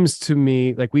seems to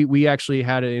me like we actually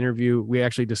had an interview. We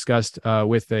actually discussed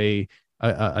with a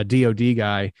DOD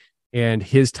guy and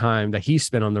his time that he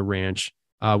spent on the ranch.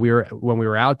 When we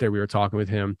were out there, we were talking with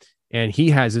him, and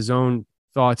he has his own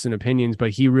thoughts and opinions,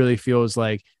 but he really feels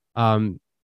like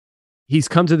he's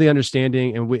come to the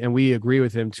understanding, and we agree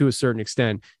with him to a certain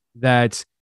extent, that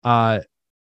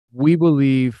we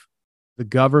believe the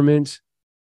government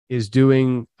is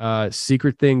doing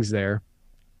secret things there,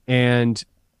 and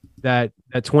that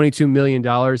 $22 million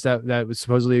that was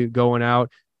supposedly going out,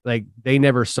 like they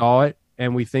never saw it.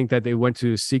 And we think that they went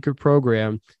to a secret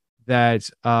program that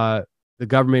the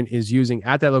government is using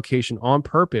at that location on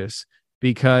purpose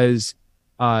because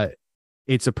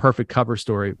it's a perfect cover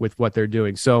story with what they're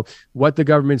doing. So what the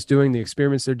government's doing, the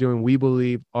experiments they're doing, we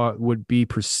believe would be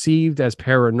perceived as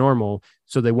paranormal.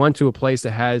 So they went to a place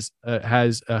that has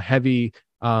a heavy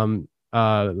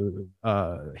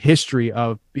history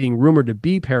of being rumored to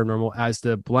be paranormal as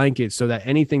the blanket, so that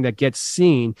anything that gets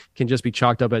seen can just be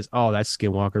chalked up as, oh, that's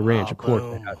Skinwalker Ranch. Of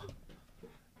course.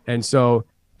 And so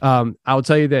I'll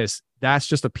tell you this, that's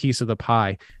just a piece of the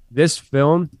pie. This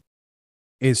film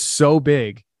is so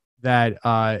big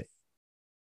that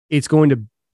it's going to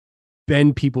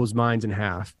bend people's minds in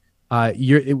half.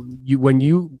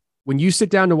 When you sit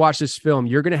down to watch this film,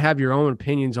 you're going to have your own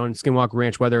opinions on Skinwalker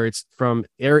Ranch, whether it's from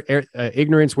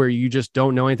ignorance, where you just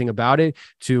don't know anything about it,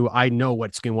 to I know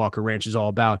what Skinwalker Ranch is all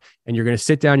about. And you're going to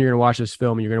sit down, you're going to watch this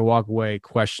film, and you're going to walk away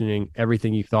questioning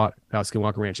everything you thought about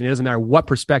Skinwalker Ranch. And it doesn't matter what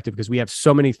perspective, because we have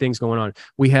so many things going on.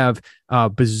 We have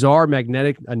bizarre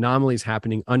magnetic anomalies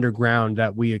happening underground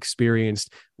that we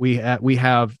experienced. We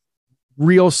have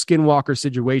real Skinwalker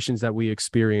situations that we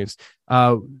experienced.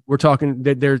 We're talking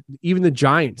that there's even the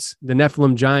giants, the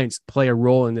Nephilim giants, play a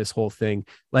role in this whole thing.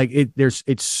 Like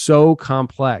it's so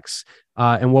complex.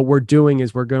 And what we're doing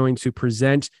is we're going to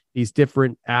present these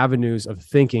different avenues of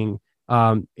thinking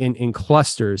in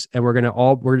clusters, and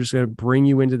we're just going to bring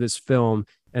you into this film.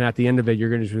 And at the end of it, you're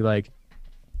going to be like,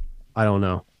 I don't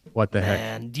know. What the heck?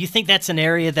 And do you think that's an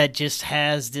area that just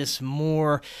has this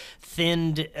more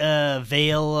thinned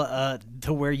veil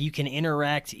to where you can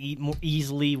interact more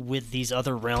easily with these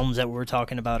other realms that we were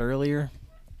talking about earlier?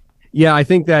 Yeah, I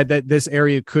think that this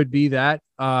area could be that.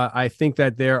 I think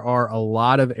that there are a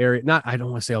lot of areas. I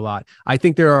don't want to say a lot. I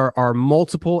think there are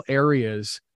multiple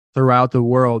areas throughout the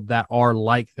world that are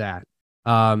like that.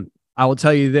 I will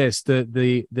tell you this: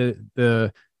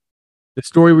 the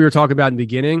story we were talking about in the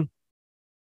beginning.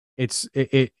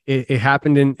 It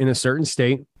happened in a certain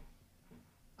state.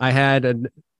 I had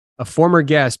a former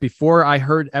guest before I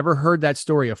ever heard that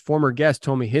story. A former guest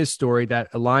told me his story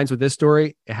that aligns with this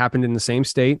story. It happened in the same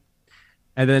state.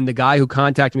 And then the guy who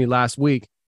contacted me last week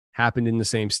happened in the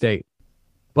same state.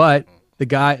 But the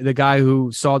guy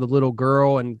who saw the little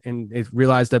girl and it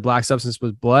realized that black substance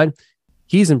was blood,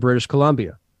 he's in British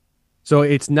Columbia. So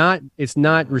it's not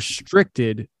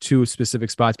restricted to specific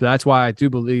spots, but that's why I do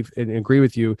believe and agree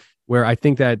with you, where I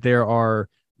think that there are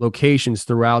locations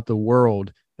throughout the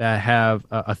world that have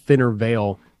a thinner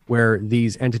veil where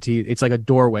these entities, it's like a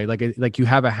doorway, like you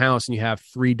have a house and you have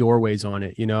 3 doorways on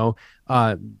it,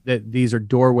 that these are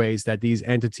doorways that these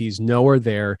entities know are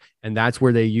there. And that's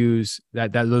where they use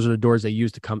that those are the doors they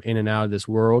use to come in and out of this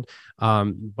world.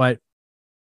 But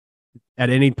at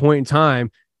any point in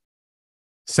time,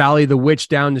 Sally the witch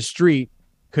down the street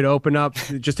could open up,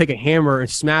 just take a hammer and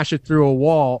smash it through a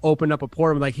wall, open up a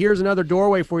portal, like, here's another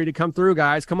doorway for you to come through,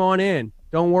 guys. Come on in.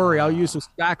 Don't worry. I'll use some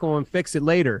spackle and fix it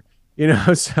later.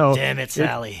 So damn it,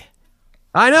 Sally.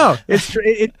 I know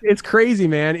it's crazy,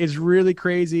 man. It's really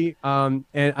crazy. And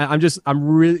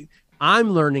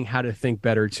I'm learning how to think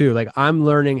better too. Like, I'm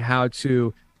learning how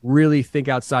to really think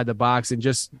outside the box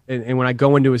and when I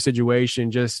go into a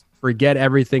situation, just forget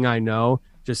everything I know,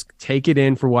 just take it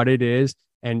in for what it is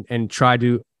and try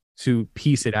to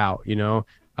piece it out.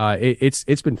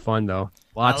 It's been fun though.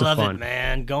 Lots of fun. I love it,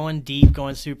 man. Going deep,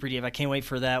 going super deep. I can't wait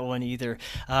for that one either.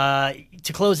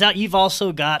 To close out, you've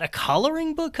also got a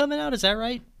coloring book coming out. Is that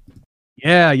right?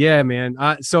 Yeah, man.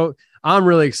 So I'm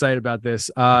really excited about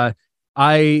this. I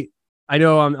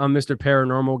know I'm Mr.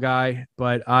 Paranormal guy,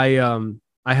 but I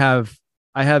have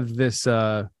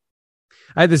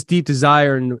this deep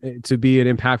desire to be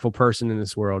an impactful person in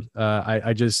this world.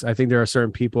 I think there are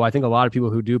certain people, I think a lot of people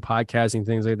who do podcasting,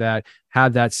 things like that,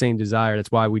 have that same desire.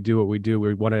 That's why we do what we do.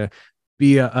 We want to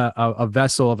be a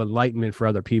vessel of enlightenment for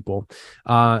other people.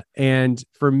 And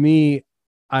for me,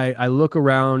 I look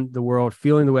around the world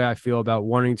feeling the way I feel about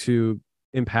wanting to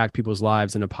impact people's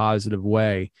lives in a positive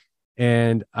way.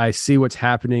 And I see what's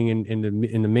happening in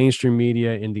the mainstream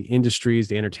media, in the industries,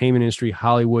 the entertainment industry,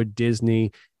 Hollywood,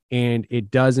 Disney. And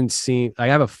it doesn't seem, I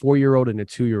have a 4-year-old and a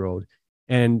 2-year-old,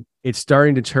 and it's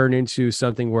starting to turn into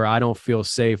something where I don't feel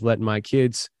safe letting my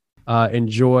kids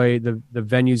enjoy the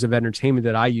venues of entertainment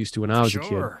that I used to when I was a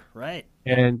kid. Right.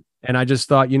 And I just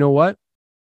thought, you know what?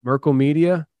 Merkel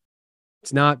Media,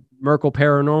 it's not Merkel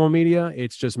Paranormal Media.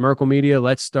 It's just Merkel Media.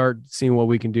 Let's start seeing what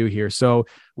we can do here. So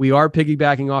we are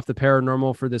piggybacking off the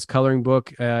paranormal for this coloring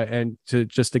book and to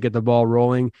get the ball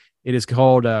rolling. It is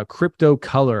called Crypto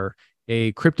Color,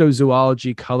 a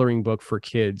cryptozoology coloring book for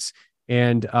kids.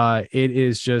 And it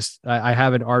is just, I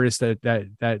have an artist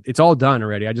that it's all done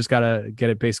already. I just got to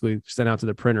get it basically sent out to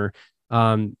the printer.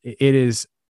 It is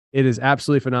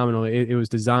absolutely phenomenal. It was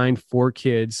designed for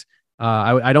kids.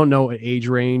 I don't know age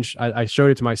range. I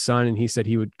showed it to my son and he said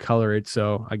he would color it.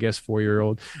 So I guess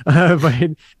 4-year-old,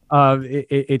 but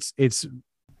it's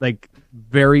like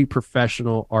very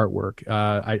professional artwork.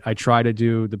 I try to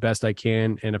do the best I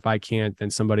can. And if I can't, then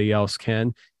somebody else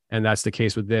can. And that's the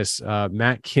case with this.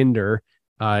 Matt Kinder,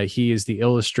 he is the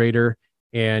illustrator.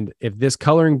 And if this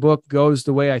coloring book goes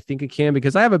the way I think it can,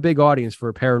 because I have a big audience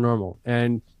for paranormal,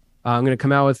 and I'm going to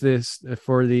come out with this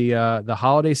for the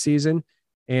holiday season.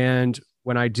 And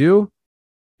when I do,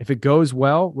 if it goes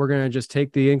well, we're going to just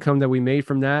take the income that we made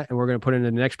from that and we're going to put it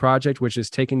into the next project, which is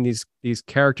taking these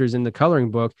characters in the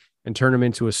coloring book and turn them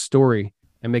into a story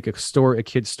and make a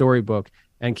kid's storybook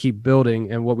and keep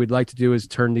building. And what we'd like to do is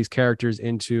turn these characters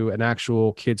into an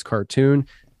actual kid's cartoon,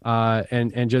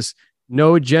 and just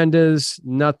no agendas,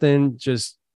 nothing,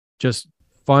 just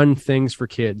fun things for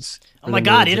kids. Oh my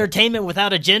God, entertainment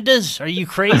without agendas? Are you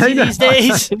crazy these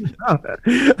days?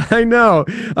 I know.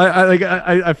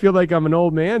 I feel like I'm an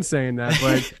old man saying that,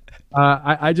 but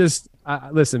I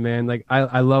listen, man, like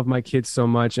I love my kids so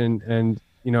much, and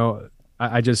you know,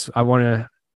 I want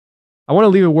to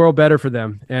leave the world better for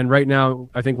them. And right now,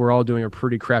 I think we're all doing a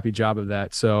pretty crappy job of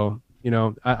that. So, you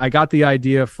know, I got the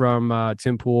idea from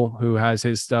Tim Pool, who has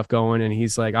his stuff going, and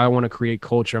he's like, I want to create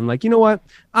culture. I'm like, you know what?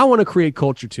 I want to create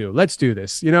culture too. Let's do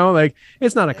this. You know, like,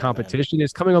 it's not a competition.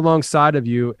 It's coming alongside of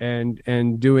you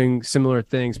and doing similar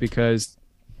things, because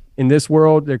in this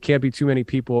world, there can't be too many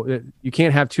people. You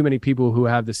can't have too many people who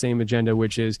have the same agenda,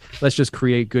 which is let's just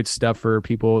create good stuff for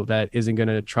people that isn't going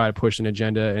to try to push an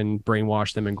agenda and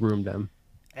brainwash them and groom them.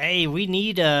 Hey, we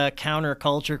need a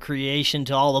counterculture creation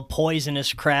to all the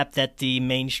poisonous crap that the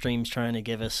mainstream's trying to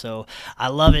give us. So I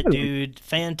love it, dude.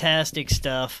 Fantastic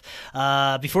stuff.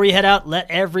 Before you head out, let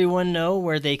everyone know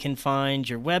where they can find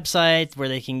your website, where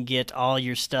they can get all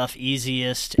your stuff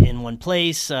easiest in one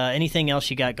place. Anything else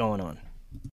you got going on?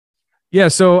 Yeah.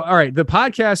 So, all right. The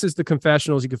podcast is The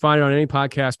Confessionals. You can find it on any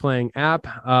podcast playing app.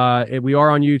 We are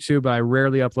on YouTube, but I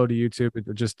rarely upload to YouTube. I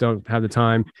just don't have the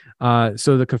time.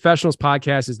 So The Confessionals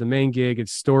podcast is the main gig.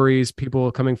 It's stories, people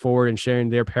coming forward and sharing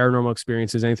their paranormal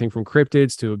experiences, anything from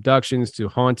cryptids to abductions to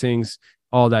hauntings,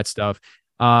 all that stuff.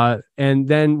 And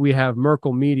then we have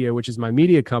Merkle Media, which is my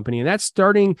media company, and that's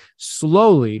starting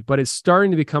slowly, but it's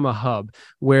starting to become a hub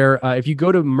where if you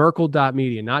go to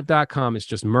merkle.media, not .com, it's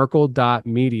just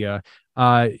merkle.media.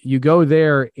 You go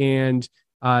there and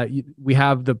we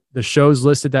have the shows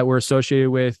listed that we're associated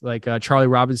with, like Charlie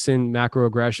Robinson,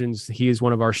 Macroaggressions. He is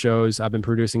one of our shows. I've been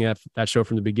producing that show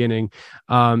from the beginning.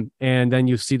 And then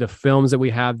you see the films that we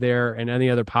have there and any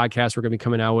other podcasts we're going to be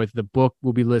coming out with. The book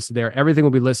will be listed there. Everything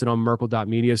will be listed on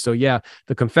Merkle.media. So yeah,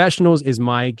 The Confessionals is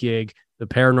my gig, the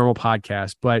paranormal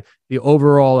podcast, but the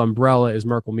overall umbrella is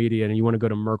Merkle Media, and you want to go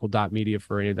to Merkle.media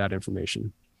for any of that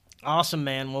information. Awesome,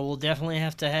 man. Well, we'll definitely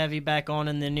have to have you back on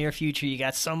in the near future. You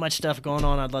got so much stuff going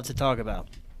on I'd love to talk about.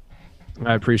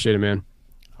 I appreciate it, man.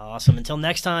 Awesome. Until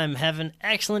next time, have an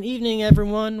excellent evening,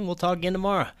 everyone. We'll talk again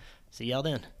tomorrow. See y'all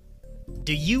then.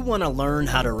 Do you want to learn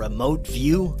how to remote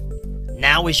view?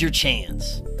 Now is your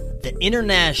chance. The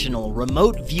International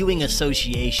Remote Viewing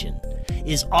Association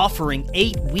is offering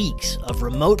 8 weeks of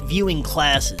remote viewing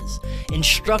classes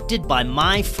instructed by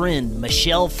my friend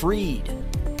Michelle Freed.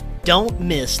 Don't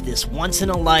miss this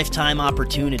once-in-a-lifetime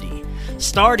opportunity,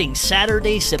 starting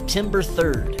Saturday, September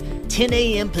 3rd, 10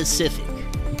 a.m. Pacific.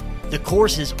 The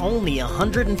course is only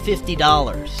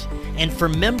 $150, and for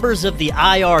members of the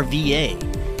IRVA,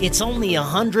 it's only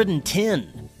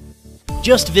 $110.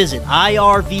 Just visit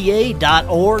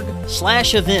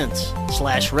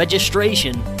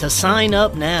irva.org/events/registration to sign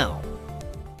up now.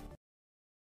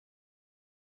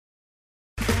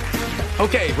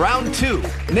 Okay, round 2.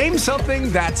 Name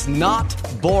something that's not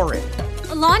boring.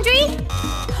 A laundry?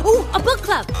 Ooh, a book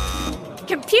club.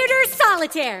 Computer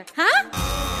solitaire, huh?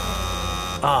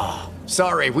 Ah, oh,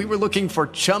 sorry, we were looking for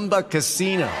Chumba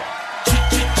Casino.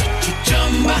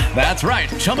 That's right,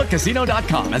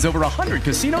 ChumbaCasino.com has over 100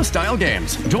 casino-style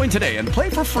games. Join today and play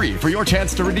for free for your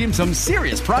chance to redeem some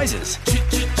serious prizes.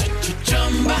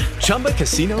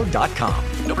 ChumbaCasino.com.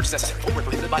 No purchase necessary. Void where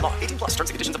prohibited by law. 18+ terms and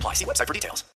conditions apply. See website for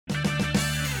details.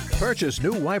 Purchase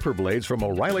new wiper blades from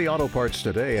O'Reilly Auto Parts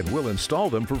today and we'll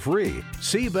install them for free.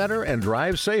 See better and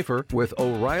drive safer with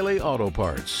O'Reilly Auto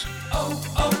Parts. Oh,